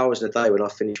 4 hours in a day when I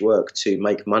finish work to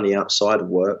make money outside of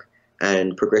work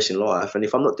and progress in life. And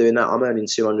if I'm not doing that, I'm earning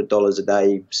 $200 a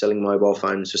day selling mobile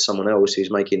phones for someone else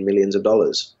who's making millions of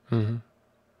dollars. Mm-hmm.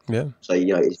 Yeah. So,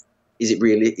 is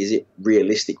it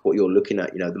realistic what you're looking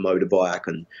at? The motorbike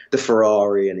and the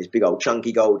Ferrari and his big old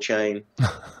chunky gold chain.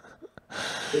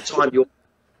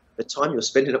 the time you're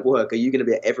spending at work, are you going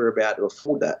to be ever about to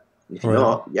afford that? And if you're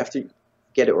not, you have to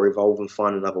get it or evolve and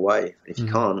find another way. If you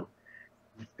can't,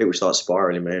 people start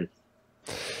spiraling, man.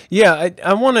 Yeah,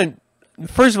 I want to.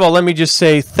 First of all, let me just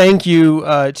say thank you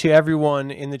to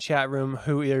everyone in the chat room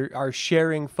who are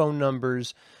sharing phone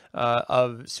numbers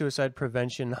of suicide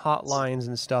prevention hotlines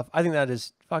and stuff. I think that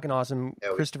is fucking awesome. Yeah,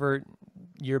 Christopher,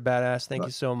 You're badass. Thank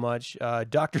you so much.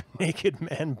 Dr. Naked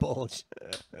Man Bulge.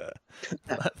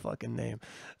 That fucking name.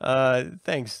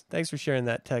 Thanks for sharing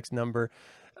that text number.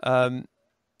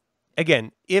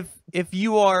 Again, if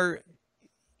you are,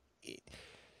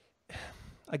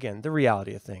 again, the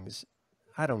reality of things,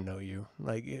 I don't know you,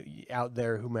 like out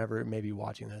there, whomever may be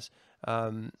watching this.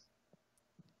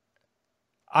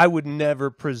 I would never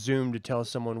presume to tell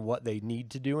someone what they need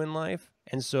to do in life.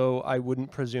 And so I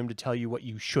wouldn't presume to tell you what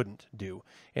you shouldn't do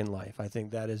in life. I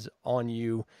think that is on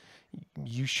you.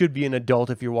 You should be an adult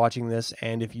if you're watching this.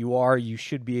 And if you are, you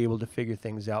should be able to figure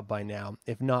things out by now.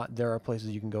 If not, there are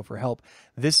places you can go for help.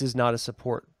 This is not a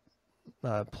support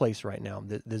place right now,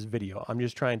 this video. I'm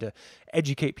just trying to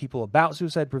educate people about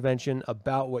suicide prevention,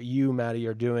 about what you, Maddie,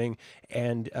 are doing,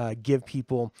 and give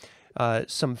people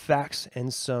some facts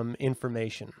and some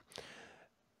information.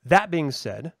 That being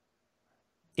said,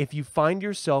 if you find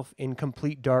yourself in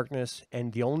complete darkness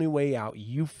and the only way out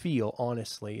you feel,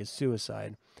 honestly, is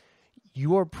suicide,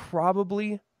 you are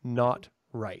probably not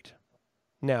right.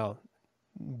 Now,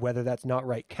 whether that's not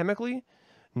right chemically,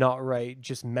 not right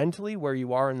just mentally where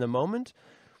you are in the moment,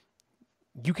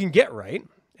 you can get right.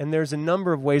 And there's a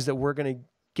number of ways that we're going to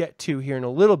get to here in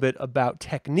a little bit about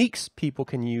techniques people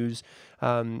can use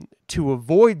to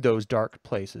avoid those dark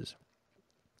places.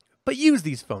 But use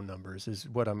these phone numbers is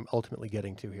what I'm ultimately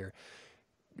getting to here.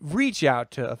 Reach out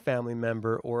to a family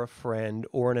member or a friend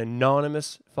or an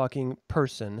anonymous fucking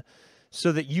person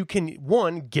so that you can,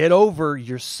 one, get over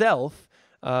yourself.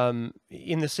 In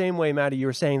the same way, Maddie, you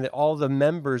were saying that all the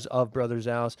members of Brothers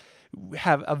House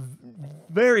have a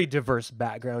very diverse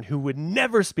background who would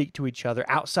never speak to each other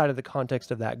outside of the context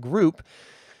of that group.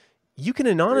 You can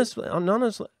anonymously, I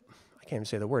can't even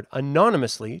say the word,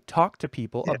 anonymously talk to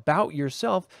people about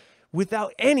yourself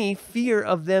without any fear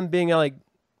of them being like,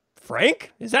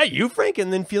 Frank, is that you, Frank?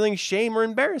 And then feeling shame or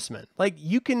embarrassment. Like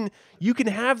you can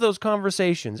have those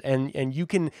conversations and you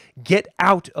can get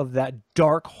out of that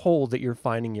dark hole that you're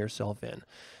finding yourself in.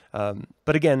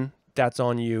 But again, that's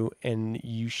on you, and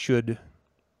you should.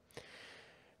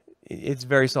 It's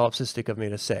very solipsistic of me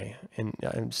to say, and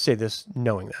I say this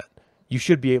knowing that you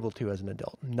should be able to as an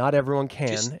adult. Not everyone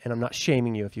can, and I'm not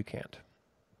shaming you if you can't.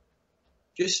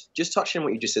 Just touching on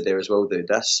what you just said there as well, dude.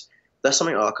 That's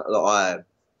something that I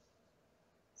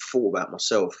thought about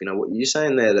myself. You know, what you're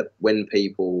saying there, that when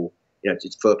people, you know,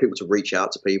 for people to reach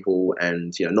out to people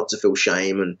and, you know, not to feel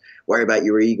shame and worry about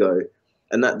your ego.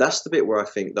 And that's the bit where I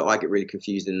think that I get really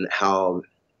confused in how,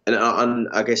 and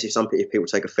I guess if people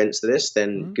take offense to this,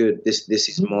 then good. This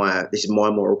is my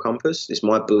moral compass. This is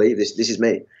my belief. This is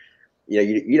me. You know,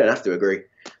 you don't have to agree,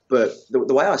 but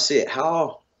the way I see it,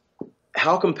 how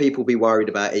can people be worried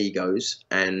about egos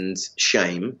and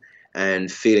shame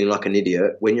and feeling like an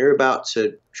idiot when you're about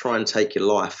to try and take your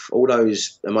life? All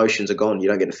those emotions are gone. You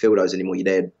don't get to feel those anymore. You're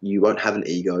dead. You won't have an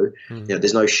ego. You know,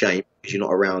 there's no shame because you're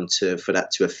not around for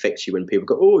that to affect you when people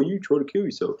go, oh, you try to kill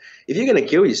yourself. If you're going to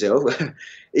kill yourself,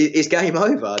 it's game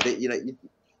over. You know,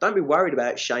 don't be worried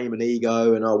about shame and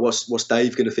ego and, oh, what's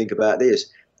Dave going to think about this?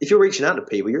 If you're reaching out to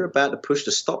people, you're about to push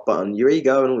the stop button. Your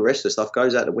ego and all the rest of the stuff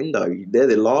goes out the window. They're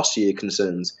the last of your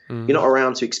concerns. You're not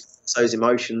around to experience those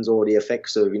emotions or the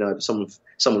effects of, you know,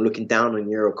 someone looking down on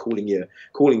you or calling you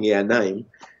a name.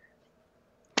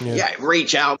 Yeah,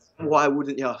 reach out. Why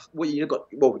wouldn't you? Well, you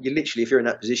literally, if you're in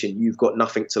that position, you've got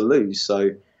nothing to lose. So,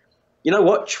 you know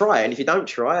what? Try it. And if you don't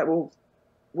try it, well,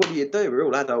 what do? We're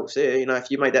all adults here. You know,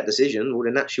 if you made that decision, well,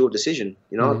 then that's your decision.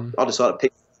 You know, I decided to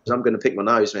pick. I'm going to pick my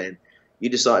nose, man. You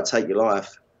decide to take your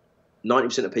life.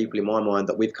 90% of people in my mind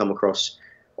that we've come across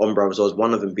on Brothers Oz,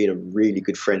 one of them being a really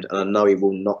good friend, and I know he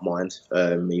will not mind.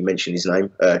 You mentioned his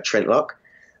name, Trent Luck.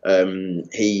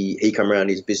 He come around.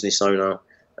 He's a business owner.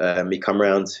 He come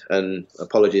around, and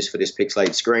apologies for this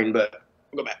pixelated screen, but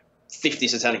I've got about 50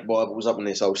 satanic Bibles up on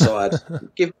this whole side.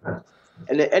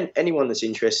 And anyone that's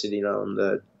interested, you know, on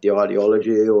the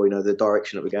ideology or, you know, the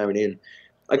direction that we're going in,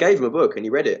 I gave him a book and he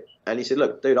read it and he said,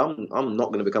 look, dude, I'm not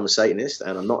going to become a Satanist,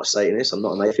 and I'm not a Satanist. I'm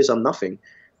not an atheist. I'm nothing.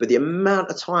 But the amount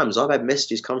of times I've had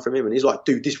messages come from him and he's like,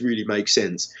 dude, this really makes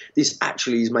sense. This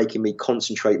actually is making me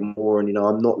concentrate more, and, you know,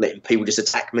 I'm not letting people just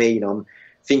attack me. You know, I'm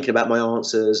thinking about my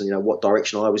answers and, you know, what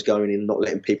direction I was going in, not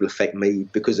letting people affect me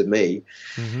because of me.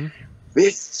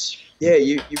 Yeah.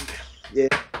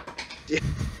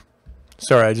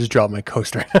 Sorry, I just dropped my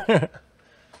coaster.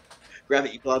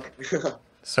 Gravity plug.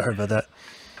 Sorry about that.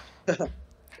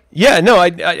 Yeah, no,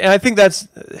 I think that's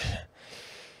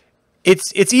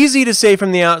it's easy to say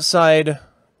from the outside,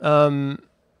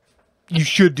 you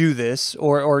should do this,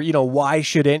 or you know,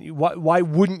 why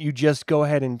wouldn't you just go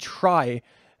ahead and try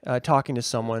talking to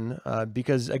someone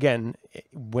because, again,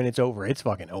 when it's over, it's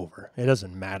fucking over. It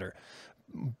doesn't matter.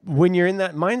 When you're in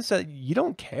that mindset, you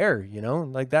don't care,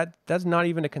 like that's not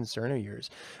even a concern of yours.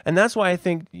 And that's why I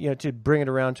think, to bring it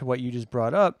around to what you just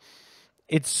brought up,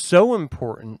 it's so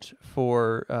important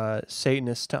for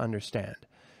Satanists to understand,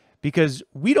 because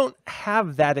we don't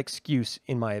have that excuse,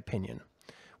 in my opinion.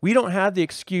 We don't have the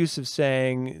excuse of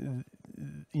saying,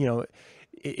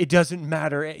 it doesn't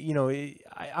matter.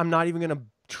 I'm not even going to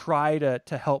try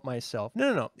to help myself.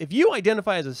 No. If you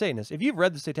identify as a Satanist, if you've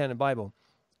read the Satanic Bible,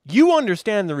 you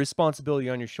understand the responsibility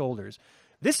on your shoulders.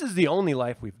 This is the only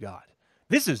life we've got.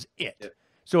 This is it. Yep.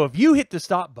 So if you hit the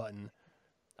stop button,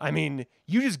 I mean,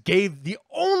 you just gave the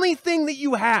only thing that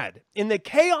you had in the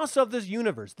chaos of this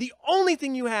universe, the only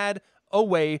thing you had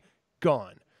away,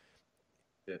 gone.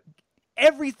 Yep.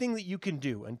 Everything that you can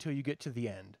do until you get to the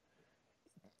end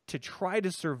to try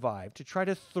to survive, to try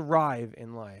to thrive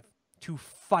in life, to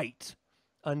fight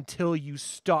until you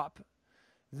stop,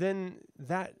 then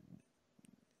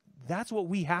that's what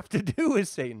we have to do as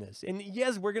Satanists. And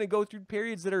yes, we're going to go through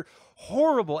periods that are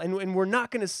horrible, and we're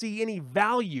not going to see any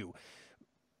value.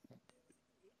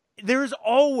 There's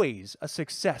always a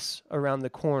success around the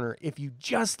corner if you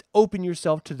just open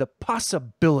yourself to the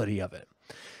possibility of it.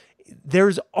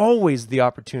 There's always the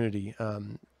opportunity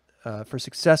for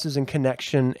successes and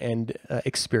connection and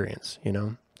experience,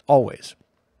 always.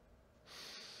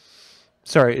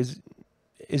 Sorry,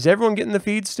 is everyone getting the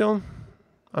feed still?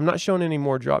 I'm not showing any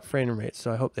more drop frame rates, so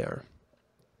I hope they are.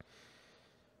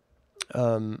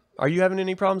 Are you having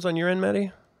any problems on your end,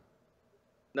 Maddie?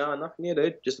 No, nothing here,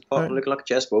 dude. Just apart from looking like a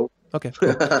chess ball. Okay,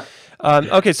 cool.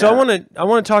 Okay, so I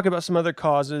want to talk about some other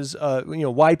causes.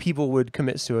 Why people would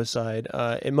commit suicide.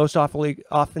 It most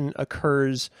often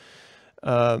occurs.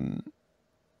 I'm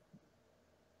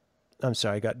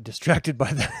sorry, I got distracted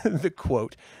by the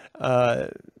quote.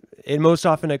 It most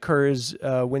often occurs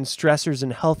when stressors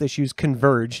and health issues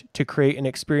converge to create an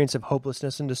experience of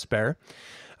hopelessness and despair.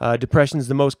 Depression is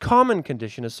the most common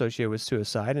condition associated with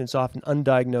suicide, and it's often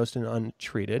undiagnosed and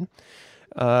untreated.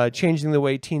 Changing the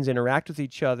way teens interact with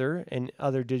each other and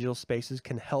other digital spaces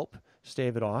can help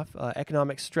stave it off.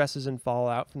 Economic stresses and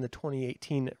fallout from the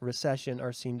 2018 recession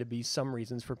are seen to be some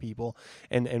reasons for people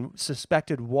and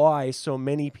suspected why so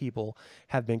many people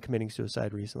have been committing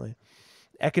suicide recently.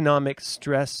 Economic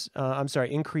stress,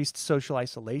 increased social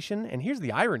isolation. And here's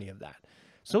the irony of that.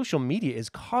 Social media is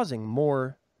causing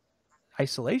more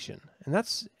isolation. And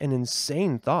that's an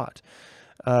insane thought.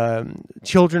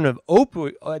 Children of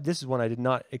this is one I did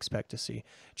not expect to see.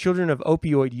 Children of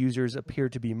opioid users appear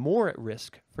to be more at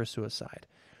risk for suicide.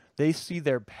 They see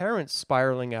their parents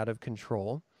spiraling out of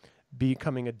control,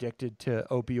 becoming addicted to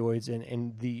opioids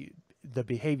and the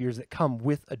behaviors that come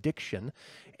with addiction,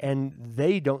 and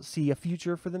they don't see a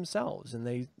future for themselves.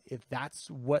 And if that's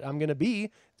what I'm going to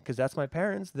be, because that's my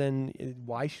parents, then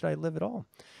why should I live at all?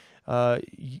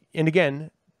 And again,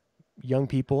 young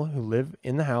people who live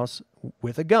in the house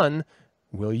with a gun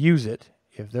will use it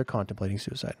if they're contemplating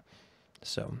suicide.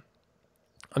 So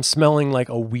I'm smelling like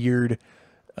a weird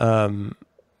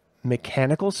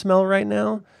mechanical smell right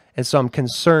now. And so I'm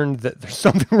concerned that there's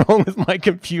something wrong with my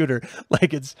computer.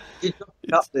 Like it's dude.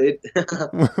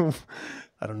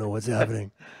 I don't know what's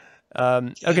happening.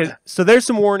 Okay, so there's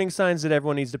some warning signs that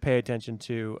everyone needs to pay attention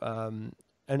to.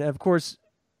 And of course,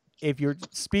 if you're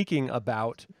speaking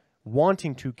about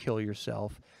wanting to kill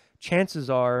yourself, chances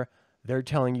are they're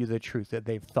telling you the truth, that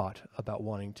they've thought about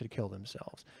wanting to kill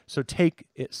themselves. So take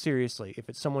it seriously. If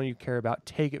it's someone you care about,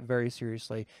 take it very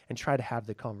seriously and try to have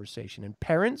the conversation. And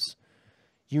parents,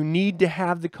 you need to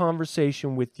have the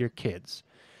conversation with your kids,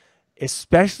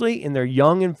 especially in their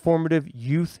young, informative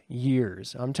youth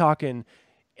years. I'm talking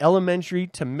elementary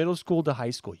to middle school to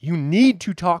high school. You need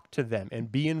to talk to them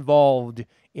and be involved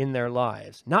in their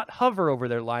lives. Not hover over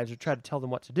their lives or try to tell them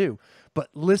what to do, but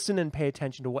listen and pay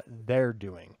attention to what they're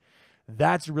doing.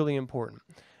 That's really important.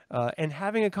 And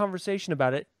having a conversation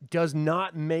about it does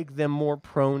not make them more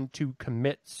prone to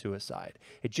commit suicide.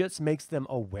 It just makes them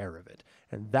aware of it.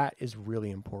 And that is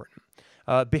really important.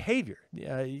 Behavior.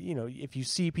 If you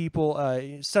see people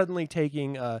suddenly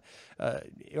taking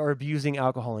or abusing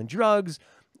alcohol and drugs,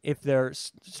 if they're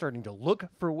starting to look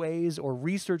for ways or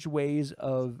research ways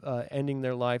of ending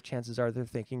their life, chances are they're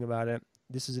thinking about it.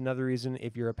 This is another reason,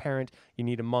 if you're a parent, you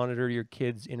need to monitor your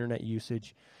kids' internet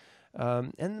usage.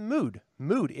 And mood.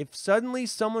 If suddenly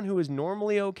someone who is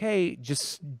normally okay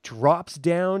just drops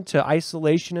down to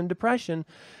isolation and depression,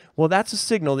 well, that's a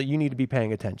signal that you need to be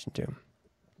paying attention to.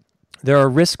 There are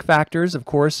risk factors, of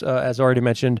course, as already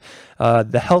mentioned,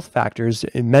 the health factors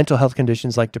in mental health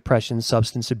conditions like depression,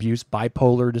 substance abuse,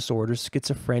 bipolar disorder,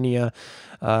 schizophrenia,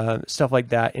 stuff like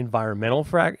that. Environmental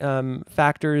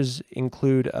factors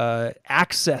include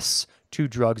access to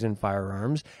drugs and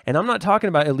firearms. And I'm not talking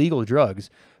about illegal drugs.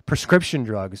 Prescription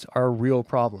drugs are a real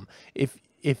problem. If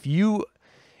you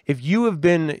have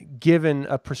been given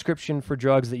a prescription for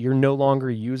drugs that you're no longer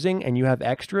using and you have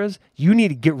extras, you need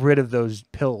to get rid of those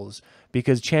pills,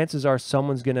 because chances are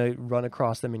someone's going to run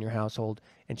across them in your household,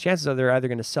 and chances are they're either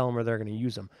going to sell them or they're going to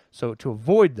use them. So to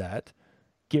avoid that,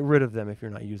 get rid of them if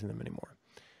you're not using them anymore.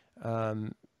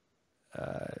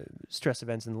 Stress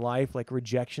events in life like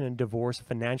rejection and divorce,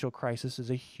 financial crisis is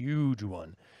a huge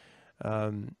one.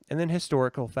 And then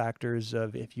historical factors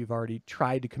of if you've already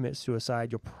tried to commit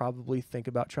suicide, you'll probably think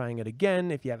about trying it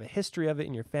again. If you have a history of it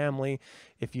in your family,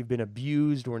 if you've been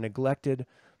abused or neglected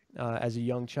as a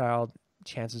young child,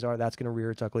 chances are that's going to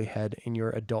rear its ugly head in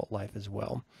your adult life as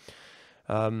well.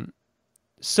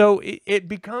 So it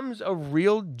becomes a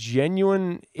real,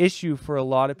 genuine issue for a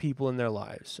lot of people in their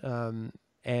lives.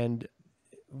 And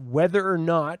whether or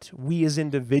not we as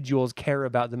individuals care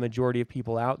about the majority of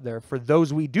people out there, for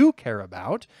those we do care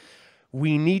about,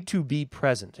 we need to be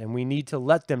present and we need to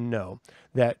let them know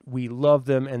that we love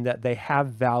them and that they have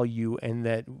value and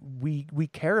that we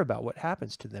care about what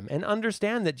happens to them, and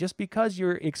understand that just because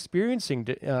you're experiencing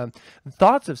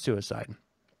thoughts of suicide,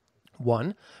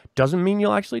 one, doesn't mean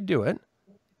you'll actually do it,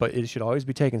 but it should always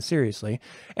be taken seriously.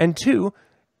 And two,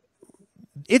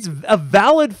 it's a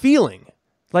valid feeling.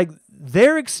 Like,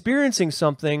 they're experiencing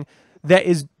something that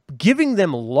is giving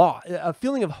them a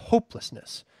feeling of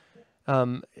hopelessness,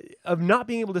 of not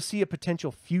being able to see a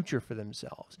potential future for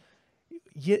themselves.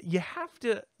 You have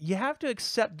to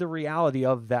accept the reality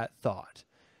of that thought,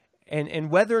 and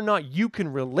whether or not you can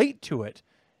relate to it,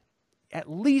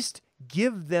 at least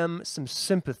give them some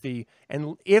sympathy.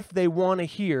 And if they want to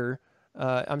hear,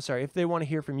 if they want to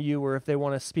hear from you, or if they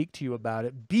want to speak to you about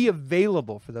it, be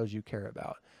available for those you care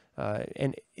about.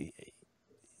 And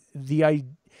the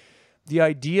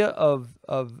idea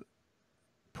of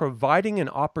providing an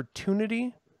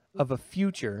opportunity of a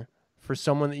future for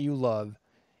someone that you love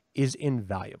is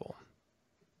invaluable.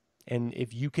 And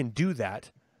if you can do that,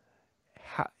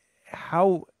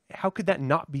 how could that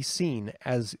not be seen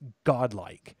as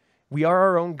godlike? We are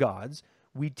our own gods.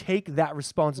 We take that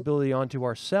responsibility onto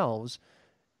ourselves.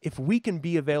 If we can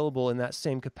be available in that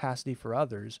same capacity for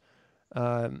others,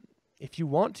 if you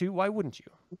want to, why wouldn't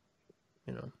you?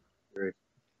 You know. Right.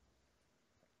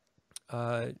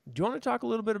 Do you want to talk a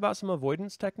little bit about some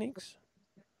avoidance techniques?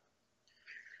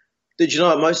 Did you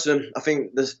know most of them? I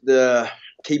think the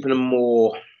keeping them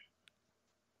more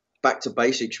back to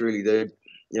basics. Really,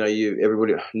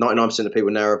 everybody, 99% of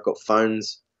people now have got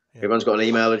phones. Yeah. Everyone's got an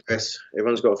email address.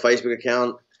 Everyone's got a Facebook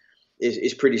account.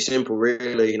 It's pretty simple,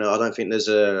 really. I don't think there's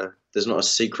not a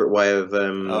secret way of.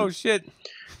 Oh shit!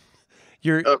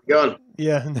 Go on.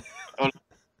 Yeah.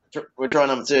 We're trying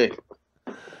number 2.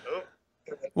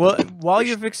 Well, while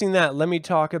you're fixing that, let me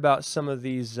talk about some of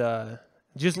these.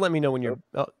 Just let me know when you're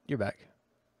back.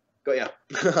 Got ya.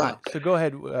 Right, so go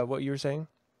ahead. What you were saying?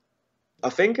 I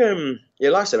think like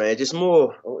I said, man, just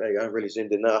more. Oh, there you go. I really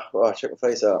zoomed in now. Oh, check my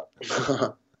face out.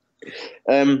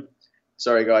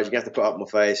 Sorry guys, you're gonna have to put up my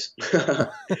face.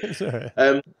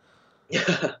 Sorry.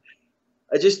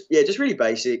 Just really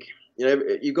basic.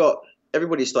 You've got.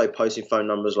 Everybody started posting phone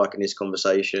numbers like in this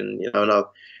conversation, and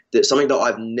that's something that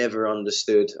I've never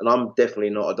understood. And I'm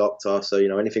definitely not a doctor, so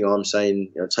anything I'm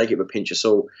saying, take it with a pinch of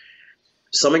salt.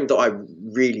 Something that I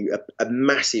really a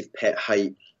massive pet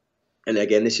hate, and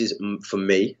again, this is for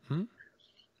me. Mm-hmm.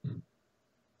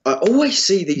 I always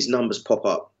see these numbers pop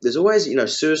up. There's always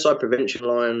suicide prevention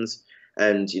lines,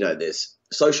 and there's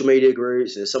social media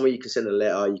groups. There's somewhere you can send a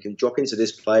letter. You can drop into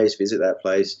this place, visit that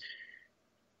place.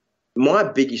 My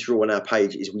biggest rule on our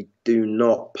page is we do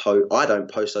not post. I don't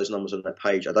post those numbers on that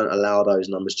page. I don't allow those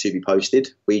numbers to be posted.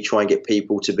 We try and get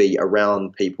people to be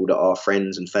around people that are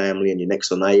friends and family and your next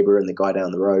door neighbor and the guy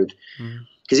down the road.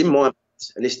 Because in my,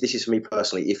 and this is for me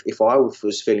personally, if I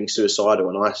was feeling suicidal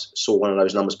and I saw one of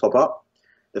those numbers pop up,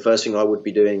 the first thing I would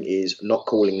be doing is not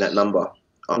calling that number.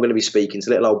 I'm going to be speaking to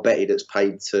little old Betty that's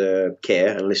paid to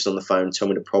care and listen on the phone, tell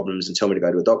me the problems and tell me to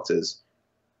go to a doctor's.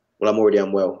 Well, I'm already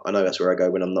unwell. I know that's where I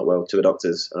go when I'm not well, to a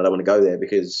doctor's, and I don't want to go there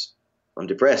because I'm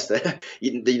depressed.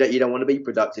 you don't want to be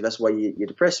productive. That's why you're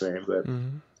depressed, man. But the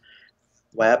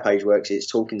way our page works, it's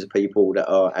talking to people that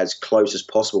are as close as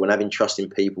possible and having trust in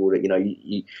people that,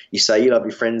 you say you love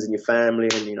your friends and your family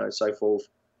and, so forth.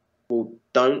 Well,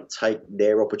 don't take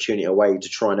their opportunity away to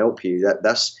try and help you.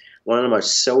 That's one of the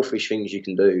most selfish things you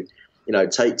can do. you know,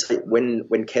 take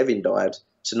when Kevin died,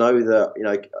 to know that, you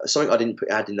know, something I didn't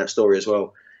add in that story as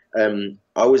well.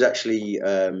 I was actually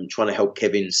trying to help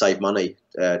Kevin save money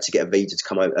to get a visa to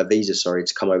come over,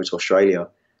 to come over to Australia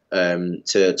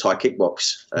to Thai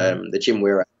kickbox. The gym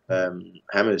we're at,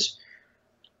 Hammers,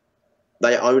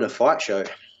 they own a fight show.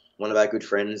 One of our good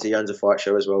friends, he owns a fight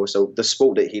show as well. So the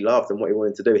sport that he loved and what he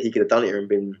wanted to do, he could have done it and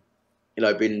been, you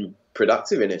know, been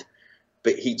productive in it.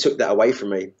 But he took that away from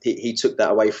me. He took that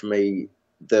away from me.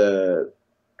 The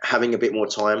having a bit more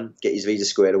time, get his visa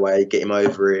squared away, get him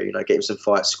over it, you know, get him some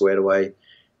fights squared away,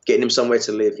 getting him somewhere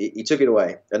to live. He took it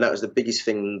away. And that was the biggest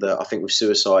thing that I think with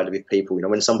suicide with people, you know,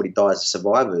 when somebody dies, the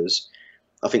survivors,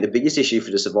 I think the biggest issue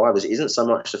for the survivors isn't so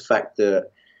much the fact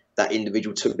that that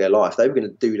individual took their life. They were going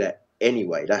to do that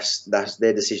anyway. That's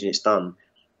their decision. It's done.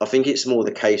 I think it's more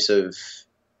the case of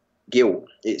guilt.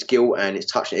 It's guilt and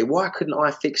it's touching it. Why couldn't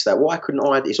I fix that? Why couldn't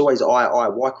I? It's always I.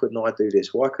 Why couldn't I do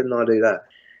this? Why couldn't I do that?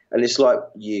 And it's like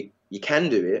you can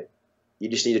do it. You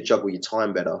just need to juggle your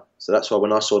time better. So that's why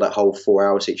when I saw that whole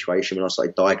 4-hour situation, when I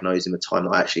started diagnosing the time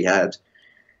that I actually had,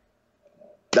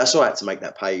 that's why I had to make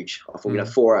that page. I thought, you know,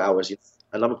 4 hours,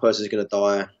 another person's going to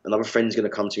die, another friend's going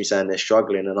to come to me saying they're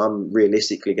struggling, and I'm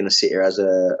realistically going to sit here as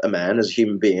a man, as a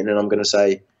human being, and I'm going to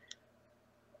say,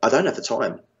 I don't have the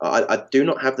time. I do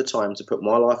not have the time to put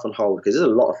my life on hold, because there's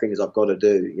a lot of things I've got to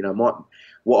do. You know,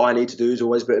 what I need to do is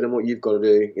always better than what you've got to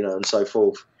do, you know, and so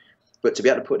forth. But to be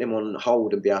able to put them on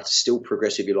hold and be able to still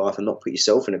progress with your life and not put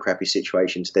yourself in a crappy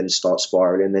situation to then start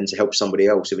spiraling, and then to help somebody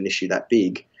else with an issue that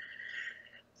big,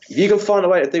 if you can find a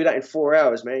way to do that in 4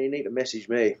 hours, man, you need to message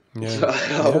me.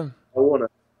 Yeah. I want to.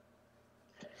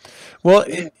 Well,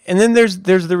 and then there's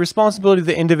the responsibility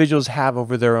that individuals have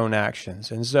over their own actions.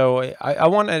 And so I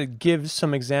want to give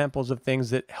some examples of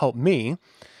things that help me,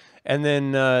 and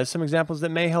then some examples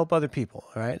that may help other people.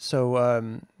 All right.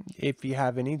 So if you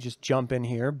have any, just jump in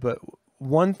here. But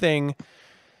one thing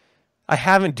I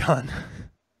haven't done,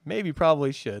 maybe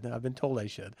probably should, I've been told I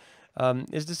should,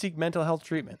 is to seek mental health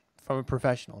treatment from a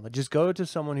professional. Just go to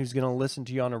someone who's going to listen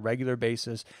to you on a regular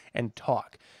basis and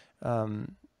talk.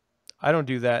 I don't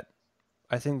do that.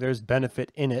 I think there's benefit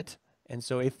in it. And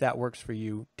so if that works for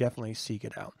you, definitely seek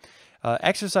it out.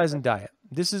 Exercise and diet.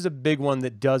 This is a big one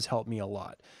that does help me a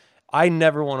lot. I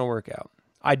never want to work out.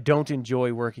 I don't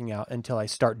enjoy working out until I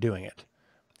start doing it.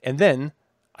 And then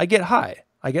I get high.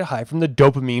 I get high from the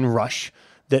dopamine rush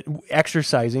that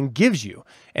exercising gives you.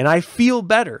 And I feel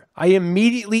better. I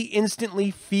immediately,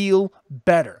 instantly feel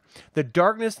better. The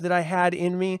darkness that I had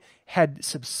in me had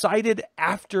subsided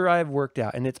after I've worked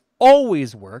out. And it's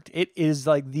always worked. It is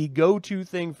like the go-to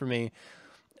thing for me.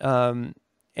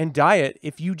 And diet,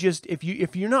 if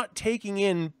you're not taking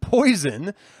in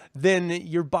poison, then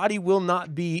your body will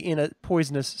not be in a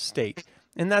poisonous state.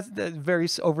 And that's very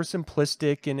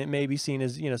oversimplistic, and it may be seen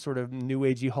as, you know, sort of new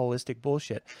agey holistic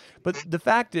bullshit. But the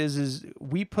fact is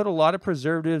we put a lot of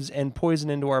preservatives and poison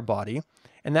into our body,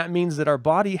 and that means that our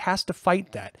body has to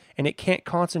fight that, and it can't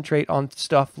concentrate on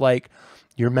stuff like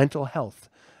your mental health.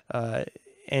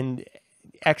 And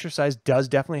exercise does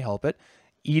definitely help it.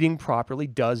 Eating properly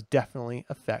does definitely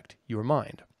affect your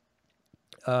mind.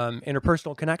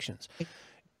 Interpersonal connections.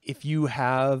 If you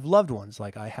have loved ones,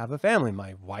 like I have a family,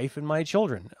 my wife and my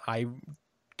children, I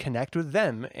connect with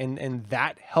them, and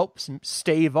that helps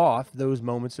stave off those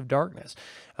moments of darkness.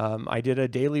 I did a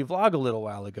daily vlog a little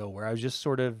while ago where I was just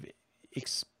sort of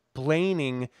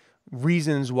explaining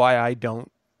reasons why I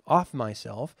don't off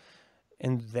myself,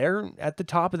 and they're at the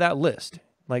top of that list,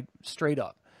 like straight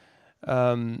up.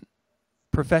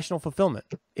 Professional fulfillment.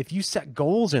 If you set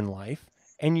goals in life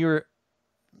and you're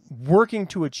working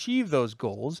to achieve those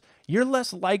goals, you're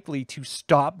less likely to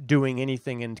stop doing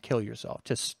anything and kill yourself,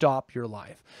 to stop your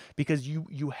life, because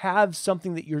you have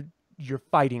something that you're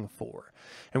fighting for.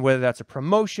 And whether that's a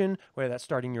promotion, whether that's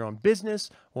starting your own business,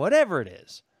 whatever it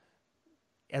is,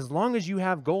 as long as you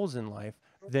have goals in life,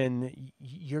 then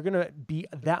you're going to be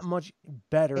that much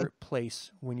better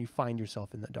place when you find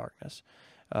yourself in the darkness.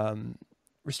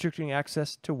 Restricting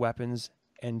access to weapons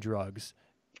and drugs.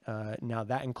 Now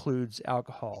that includes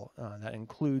alcohol, that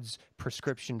includes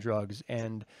prescription drugs,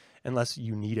 and unless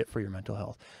you need it for your mental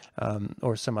health,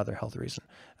 or some other health reason.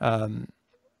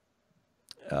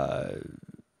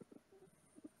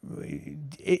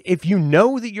 If you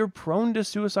know that you're prone to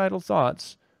suicidal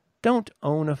thoughts, don't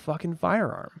own a fucking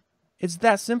firearm. It's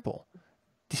that simple.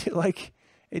 Like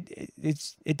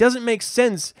it doesn't make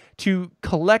sense to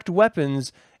collect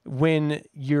weapons when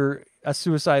you're a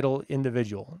suicidal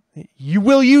individual. You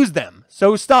will use them,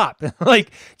 so stop. Like,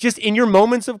 just in your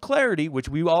moments of clarity, which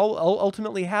we all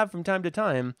ultimately have from time to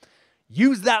time,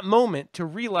 use that moment to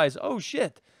realize, oh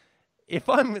shit, if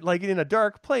I'm like in a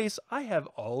dark place, I have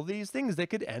all these things that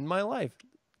could end my life.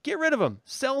 Get rid of them,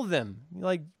 sell them,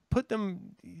 like put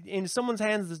them in someone's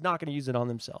hands that's not going to use it on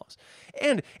themselves.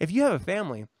 And if you have a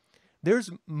family, there's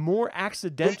more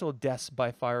accidental deaths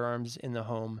by firearms in the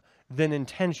home than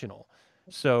intentional.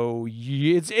 So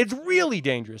it's really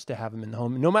dangerous to have them in the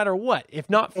home, no matter what. If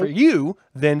not for you,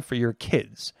 then for your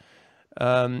kids.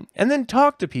 And then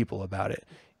talk to people about it.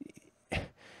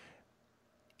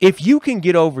 If you can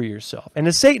get over yourself, and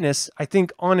as Satanists, I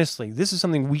think, honestly, this is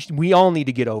something we all need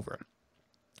to get over.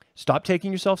 Stop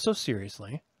taking yourself so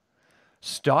seriously.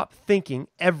 Stop thinking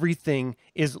everything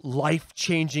is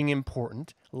life-changing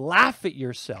important. Laugh at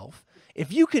yourself.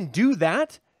 If you can do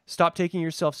that, stop taking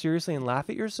yourself seriously and laugh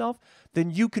at yourself, then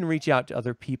you can reach out to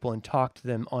other people and talk to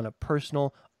them on a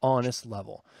personal, honest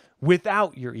level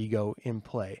without your ego in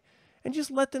play. And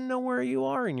just let them know where you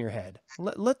are in your head.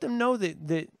 Let them know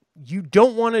that you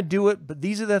don't want to do it, but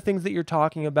these are the things that you're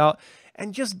talking about.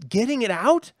 And just getting it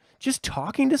out, just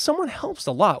talking to someone helps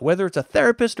a lot, whether it's a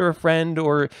therapist or a friend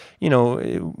or,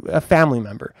 a family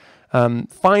member.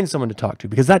 Find someone to talk to,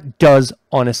 because that does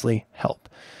honestly help.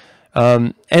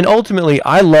 And ultimately,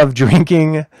 I love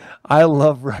drinking. I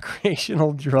love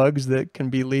recreational drugs that can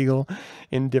be legal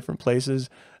in different places.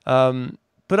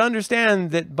 But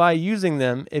understand that by using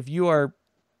them, if you are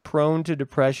prone to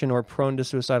depression or prone to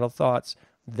suicidal thoughts,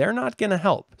 they're not going to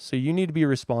help. So you need to be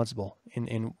responsible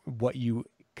in what you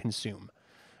consume,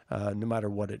 no matter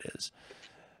what it is.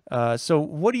 So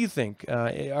what do you think?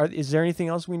 Is there anything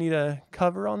else we need to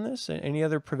cover on this? Any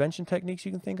other prevention techniques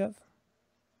you can think of?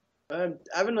 I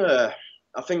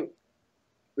think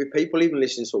with people even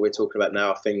listening to what we're talking about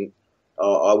now, I think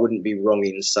I wouldn't be wrong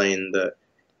in saying that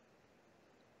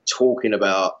talking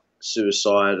about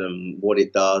suicide and what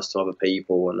it does to other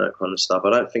people and that kind of stuff,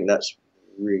 I don't think that's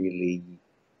really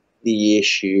the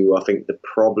issue. I think the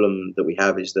problem that we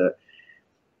have is that,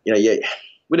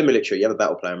 with the military, you have a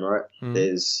battle plan, right?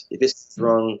 If this is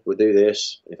wrong, we'll do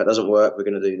this. If that doesn't work, we're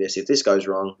going to do this. If this goes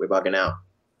wrong, we're bugging out.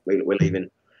 We're leaving.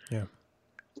 Yeah.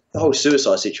 The whole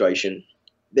suicide situation,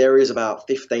 there is about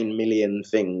 15 million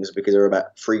things, because there are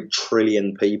about 3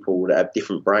 trillion people that have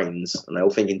different brains and they all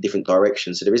think in different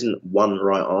directions. So there isn't one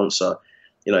right answer.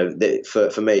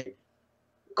 For me,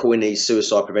 calling these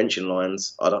suicide prevention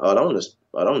lines, I don't want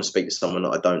to speak to someone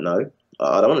that I don't know.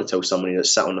 I don't want to tell somebody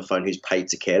that's sat on the phone who's paid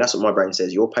to care. That's what my brain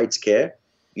says. You're paid to care.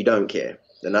 You don't care.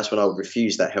 Then that's when I would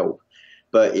refuse that help.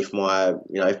 But if my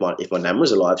nan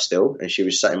was alive still and she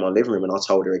was sat in my living room and I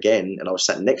told her again and I was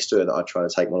sat next to her that I'd try to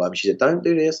take my life and she said, don't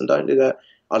do this and don't do that,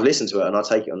 I'd listen to her and I'd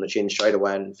take it on the chin straight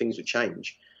away and things would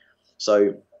change.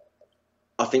 So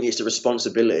I think it's the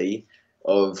responsibility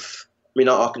of,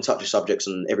 I can touch the subjects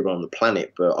on everyone on the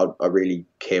planet, but I really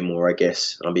care more, I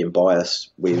guess, and I'm being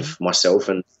biased with myself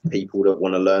and people that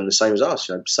want to learn the same as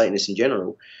us, Satanists in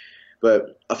general.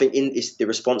 But I think it's the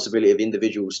responsibility of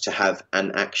individuals to have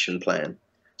an action plan.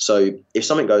 So if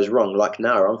something goes wrong, like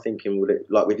now, I'm thinking,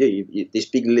 like with you, this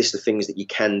big list of things that you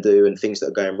can do and things that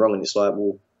are going wrong. And it's like,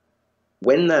 well,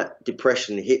 when that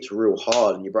depression hits real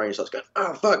hard and your brain starts going,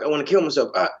 oh, fuck, I want to kill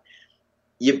myself.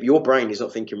 Your brain is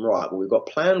not thinking, right, well, we've got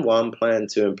plan 1, plan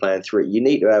 2, and plan 3. You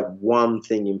need to have one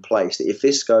thing in place that if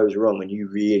this goes wrong and you're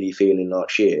really feeling like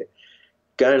shit,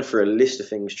 going for a list of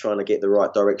things, trying to get the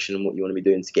right direction and what you want to be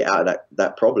doing to get out of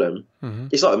that problem.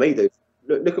 It's like me, dude.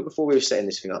 Look at before we were setting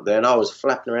this thing up there, and I was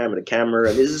flapping around with a camera,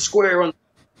 and there's a square on,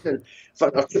 and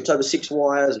I tripped over 6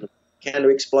 wires, and the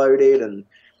candle exploded, and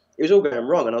it was all going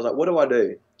wrong. And I was like, what do I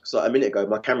do? So a minute ago,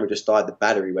 my camera just died, the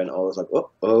battery went. I was like,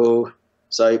 oh.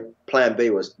 So plan B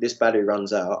was, this battery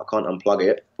runs out, I can't unplug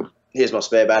it. Here's my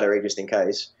spare battery just in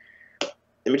case. Let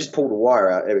me just pull the wire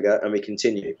out. There we go, and we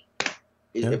continue.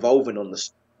 Is evolving on the.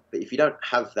 But if you don't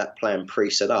have that plan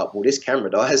pre-set up, well, this camera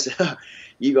dies.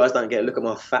 You guys don't get a look at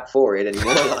my fat forehead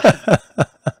anymore.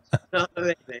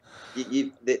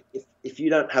 If you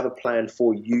don't have a plan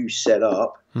for you set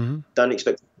up, don't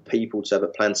expect people to have a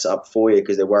plan set up for you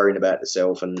because they're worrying about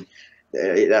themselves. And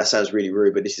that sounds really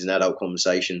rude, but this is an adult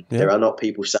conversation. Yeah. There are not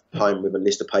people sat at home with a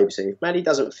list of papers saying, if Maddie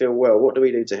doesn't feel well, what do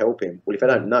we do to help him? Well, if they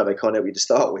don't know, they can't help you to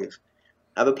start with.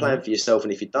 Have a plan for yourself,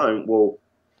 and if you don't, well,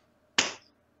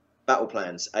 battle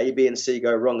plans. A, B, and C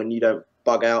go wrong and you don't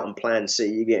bug out on plan C,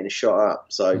 you're getting shot up.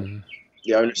 So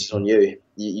the onus is on you.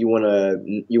 You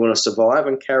wanna survive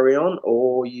and carry on,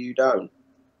 or you don't.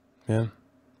 Yeah.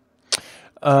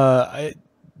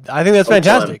 I think that's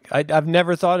fantastic. I've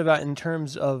never thought about in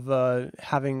terms of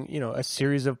having, a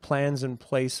series of plans in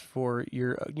place for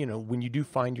your, when you do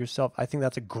find yourself. I think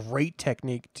that's a great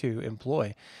technique to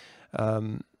employ.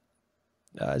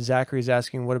 Zachary is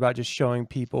asking, what about just showing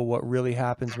people what really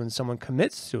happens when someone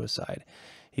commits suicide?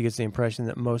 he gets the impression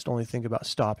that most only think about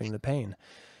stopping the pain.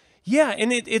 Yeah,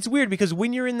 and it's weird because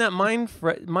when you're in that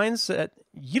mindset,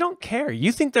 you don't care.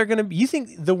 You think you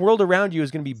think the world around you is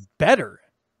going to be better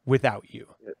without you.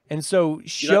 And so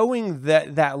showing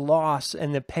that loss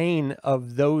and the pain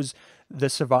of the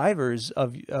survivors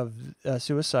of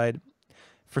suicide,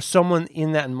 for someone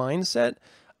in that mindset,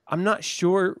 I'm not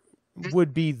sure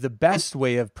would be the best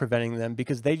way of preventing them,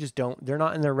 because they're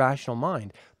not in their rational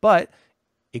mind. But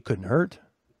it couldn't hurt.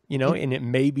 And it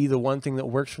may be the one thing that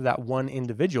works for that one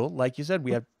individual. Like you said,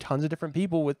 we have tons of different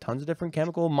people with tons of different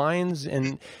chemical minds,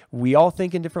 and we all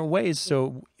think in different ways.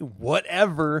 So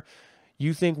whatever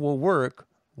you think will work,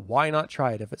 why not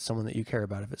try it if it's someone that you care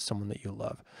about, if it's someone that you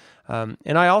love?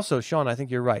 And I also, Sean, I think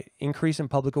you're right. Increase in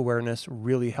public awareness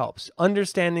really helps.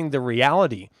 Understanding the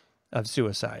reality of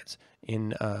suicides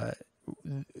in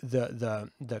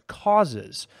the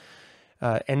causes,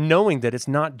 and knowing that it's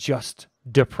not just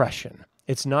depression.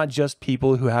 It's not just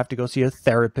people who have to go see a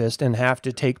therapist and have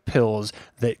to take pills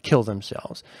that kill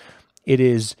themselves. It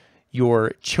is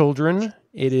your children.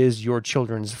 It is your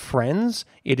children's friends.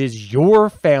 It is your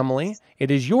family.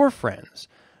 It is your friends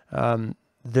that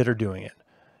are doing it.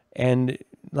 And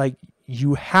like,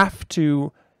 you have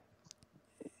to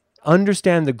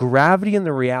understand the gravity and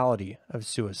the reality of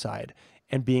suicide,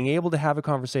 and being able to have a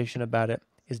conversation about it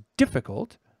is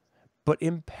difficult, but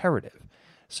imperative.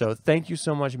 So thank you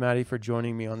so much, Maddie, for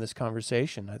joining me on this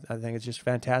conversation. I think it's just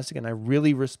fantastic, and I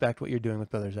really respect what you're doing with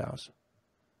Brothers House.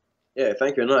 Yeah,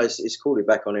 thank you. No, it's cool to be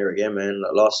back on here again, man.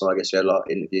 Like, last night, I guess we had a lot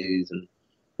of interviews and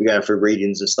we're going through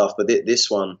readings and stuff, but this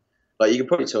one, like, you can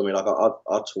probably tell me, like,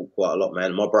 I talk quite a lot,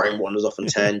 man. My brain wanders off on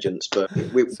tangents, but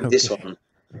with this one,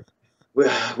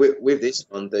 with this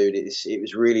one, dude, it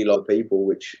was really like people,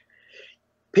 which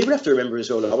people have to remember as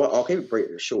well. I'll keep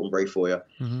it short and brief for you.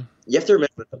 Mm-hmm. You have to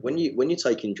remember that when you're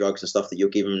taking drugs and stuff that you're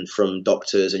given from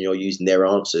doctors and you're using their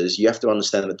answers, you have to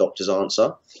understand the doctor's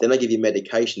answer. Then they give you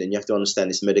medication, and you have to understand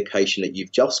this medication that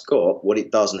you've just got, what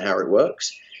it does and how it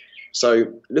works. So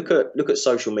look at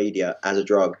social media as a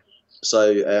drug.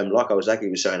 So like I was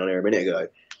saying on here a minute ago,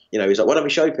 he's like, why don't we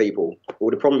show people?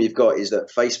 Well, the problem you've got is that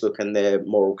Facebook and their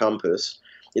moral compass,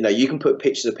 you can put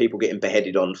pictures of people getting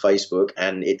beheaded on Facebook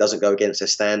and it doesn't go against their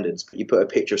standards. But you put a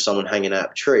picture of someone hanging out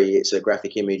of a tree, it's a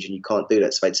graphic image and you can't do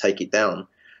that, so they take it down.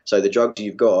 So the drugs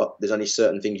you've got, there's only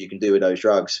certain things you can do with those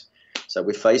drugs. So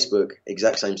with Facebook,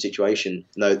 exact same situation.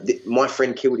 No, my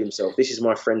friend killed himself. This is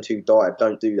my friend who died.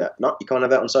 Don't do that. No, you can't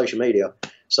have that on social media.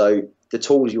 So the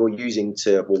tools you're using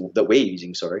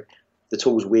the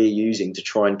tools we're using to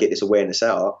try and get this awareness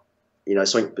out,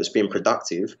 something that's being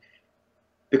productive,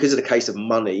 because of the case of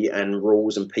money and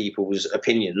rules and people's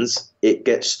opinions, it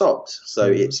gets stopped.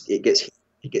 So it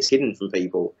gets hidden from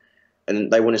people,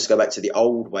 and they want us to go back to the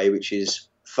old way, which is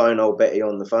phone old Betty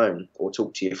on the phone or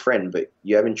talk to your friend. But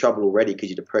you're having trouble already because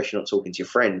you're depressed, you're not talking to your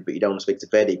friend, but you don't want to speak to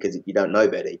Betty because you don't know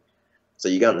Betty. So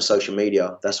you go onto social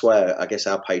media. That's why I guess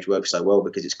our page works so well,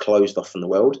 because it's closed off from the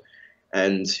world.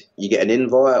 And you get an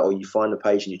invite, or you find the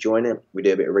page and you join it. We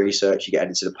do a bit of research, you get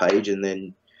added to the page, and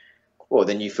then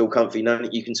you feel comfy knowing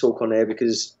that you can talk on there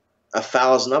because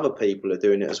 1,000 other people are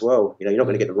doing it as well. You're not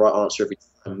going to get the right answer every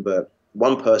time, but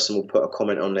one person will put a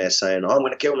comment on there saying, I'm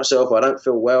going to kill myself, or I don't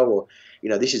feel well, or,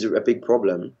 this is a big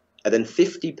problem. And then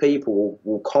 50 people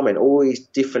will comment all these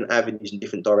different avenues and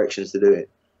different directions to do it.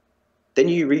 Then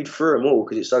you read through them all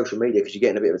because it's social media, because you're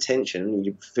getting a bit of attention and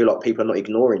you feel like people are not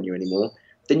ignoring you anymore.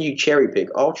 Then you cherry pick.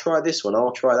 I'll try this one.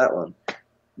 I'll try that one.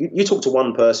 You talk to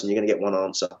one person, you're going to get one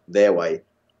answer their way.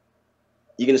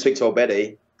 You're going to speak to old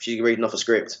Betty, she's reading off a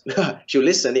script. She'll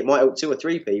listen. It might help 2 or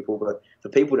 3 people, but for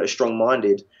people that are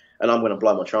strong-minded, and I'm going to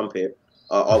blow my trumpet,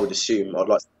 I would assume, I'd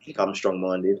like to think I'm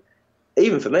strong-minded.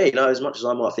 Even for me, as much as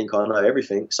I might think I know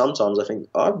everything, sometimes I think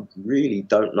I really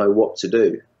don't know what to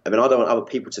do. I mean, I don't want other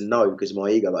people to know because of my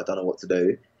ego, but I don't know what to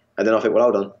do. And then I think,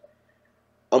 well, hold on.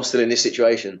 I'm still in this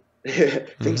situation.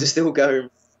 Things are still going.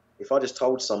 If I just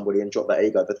told somebody and dropped that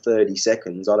ego for 30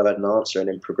 seconds, I'd have had an answer and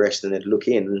then progressed, and they'd look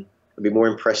in and be more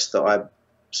impressed that I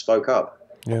spoke up.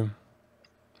 Yeah.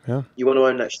 You want to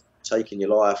own that taking your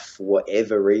life for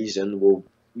whatever reason. Well,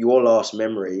 your last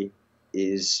memory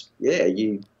is,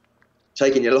 you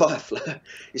taking your life.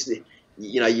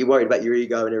 You're worried about your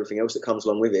ego and everything else that comes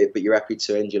along with it, but you're happy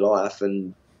to end your life,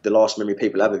 and the last memory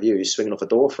people have of you is swinging off a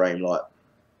door frame, like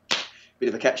bit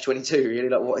of a catch-22, really.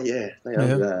 Like, what? Yeah, they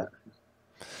know that.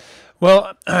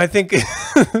 Well, I think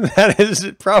that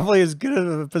is probably as good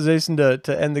of a position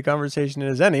to end the conversation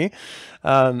as any.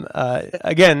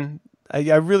 Again,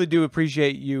 I really do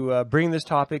appreciate you bringing this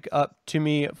topic up to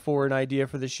me for an idea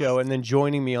for the show, and then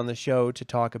joining me on the show to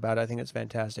talk about it. I think it's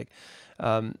fantastic.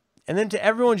 And And then to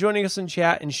everyone joining us in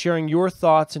chat and sharing your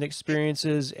thoughts and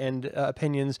experiences and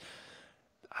opinions,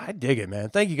 I dig it, man.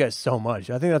 Thank you guys so much.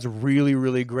 I think that's really,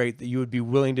 really great that you would be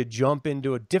willing to jump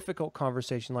into a difficult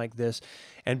conversation like this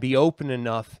and be open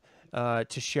enough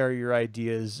to share your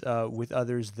ideas with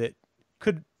others that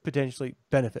could potentially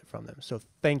benefit from them. So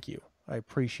thank you. I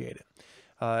appreciate it.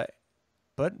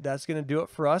 But that's going to do it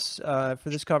for us for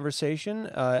this conversation.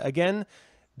 Again,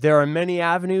 there are many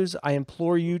avenues. I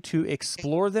implore you to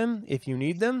explore them if you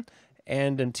need them.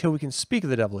 And until we can speak of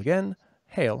the devil again,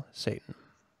 hail Satan.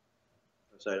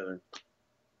 Satan.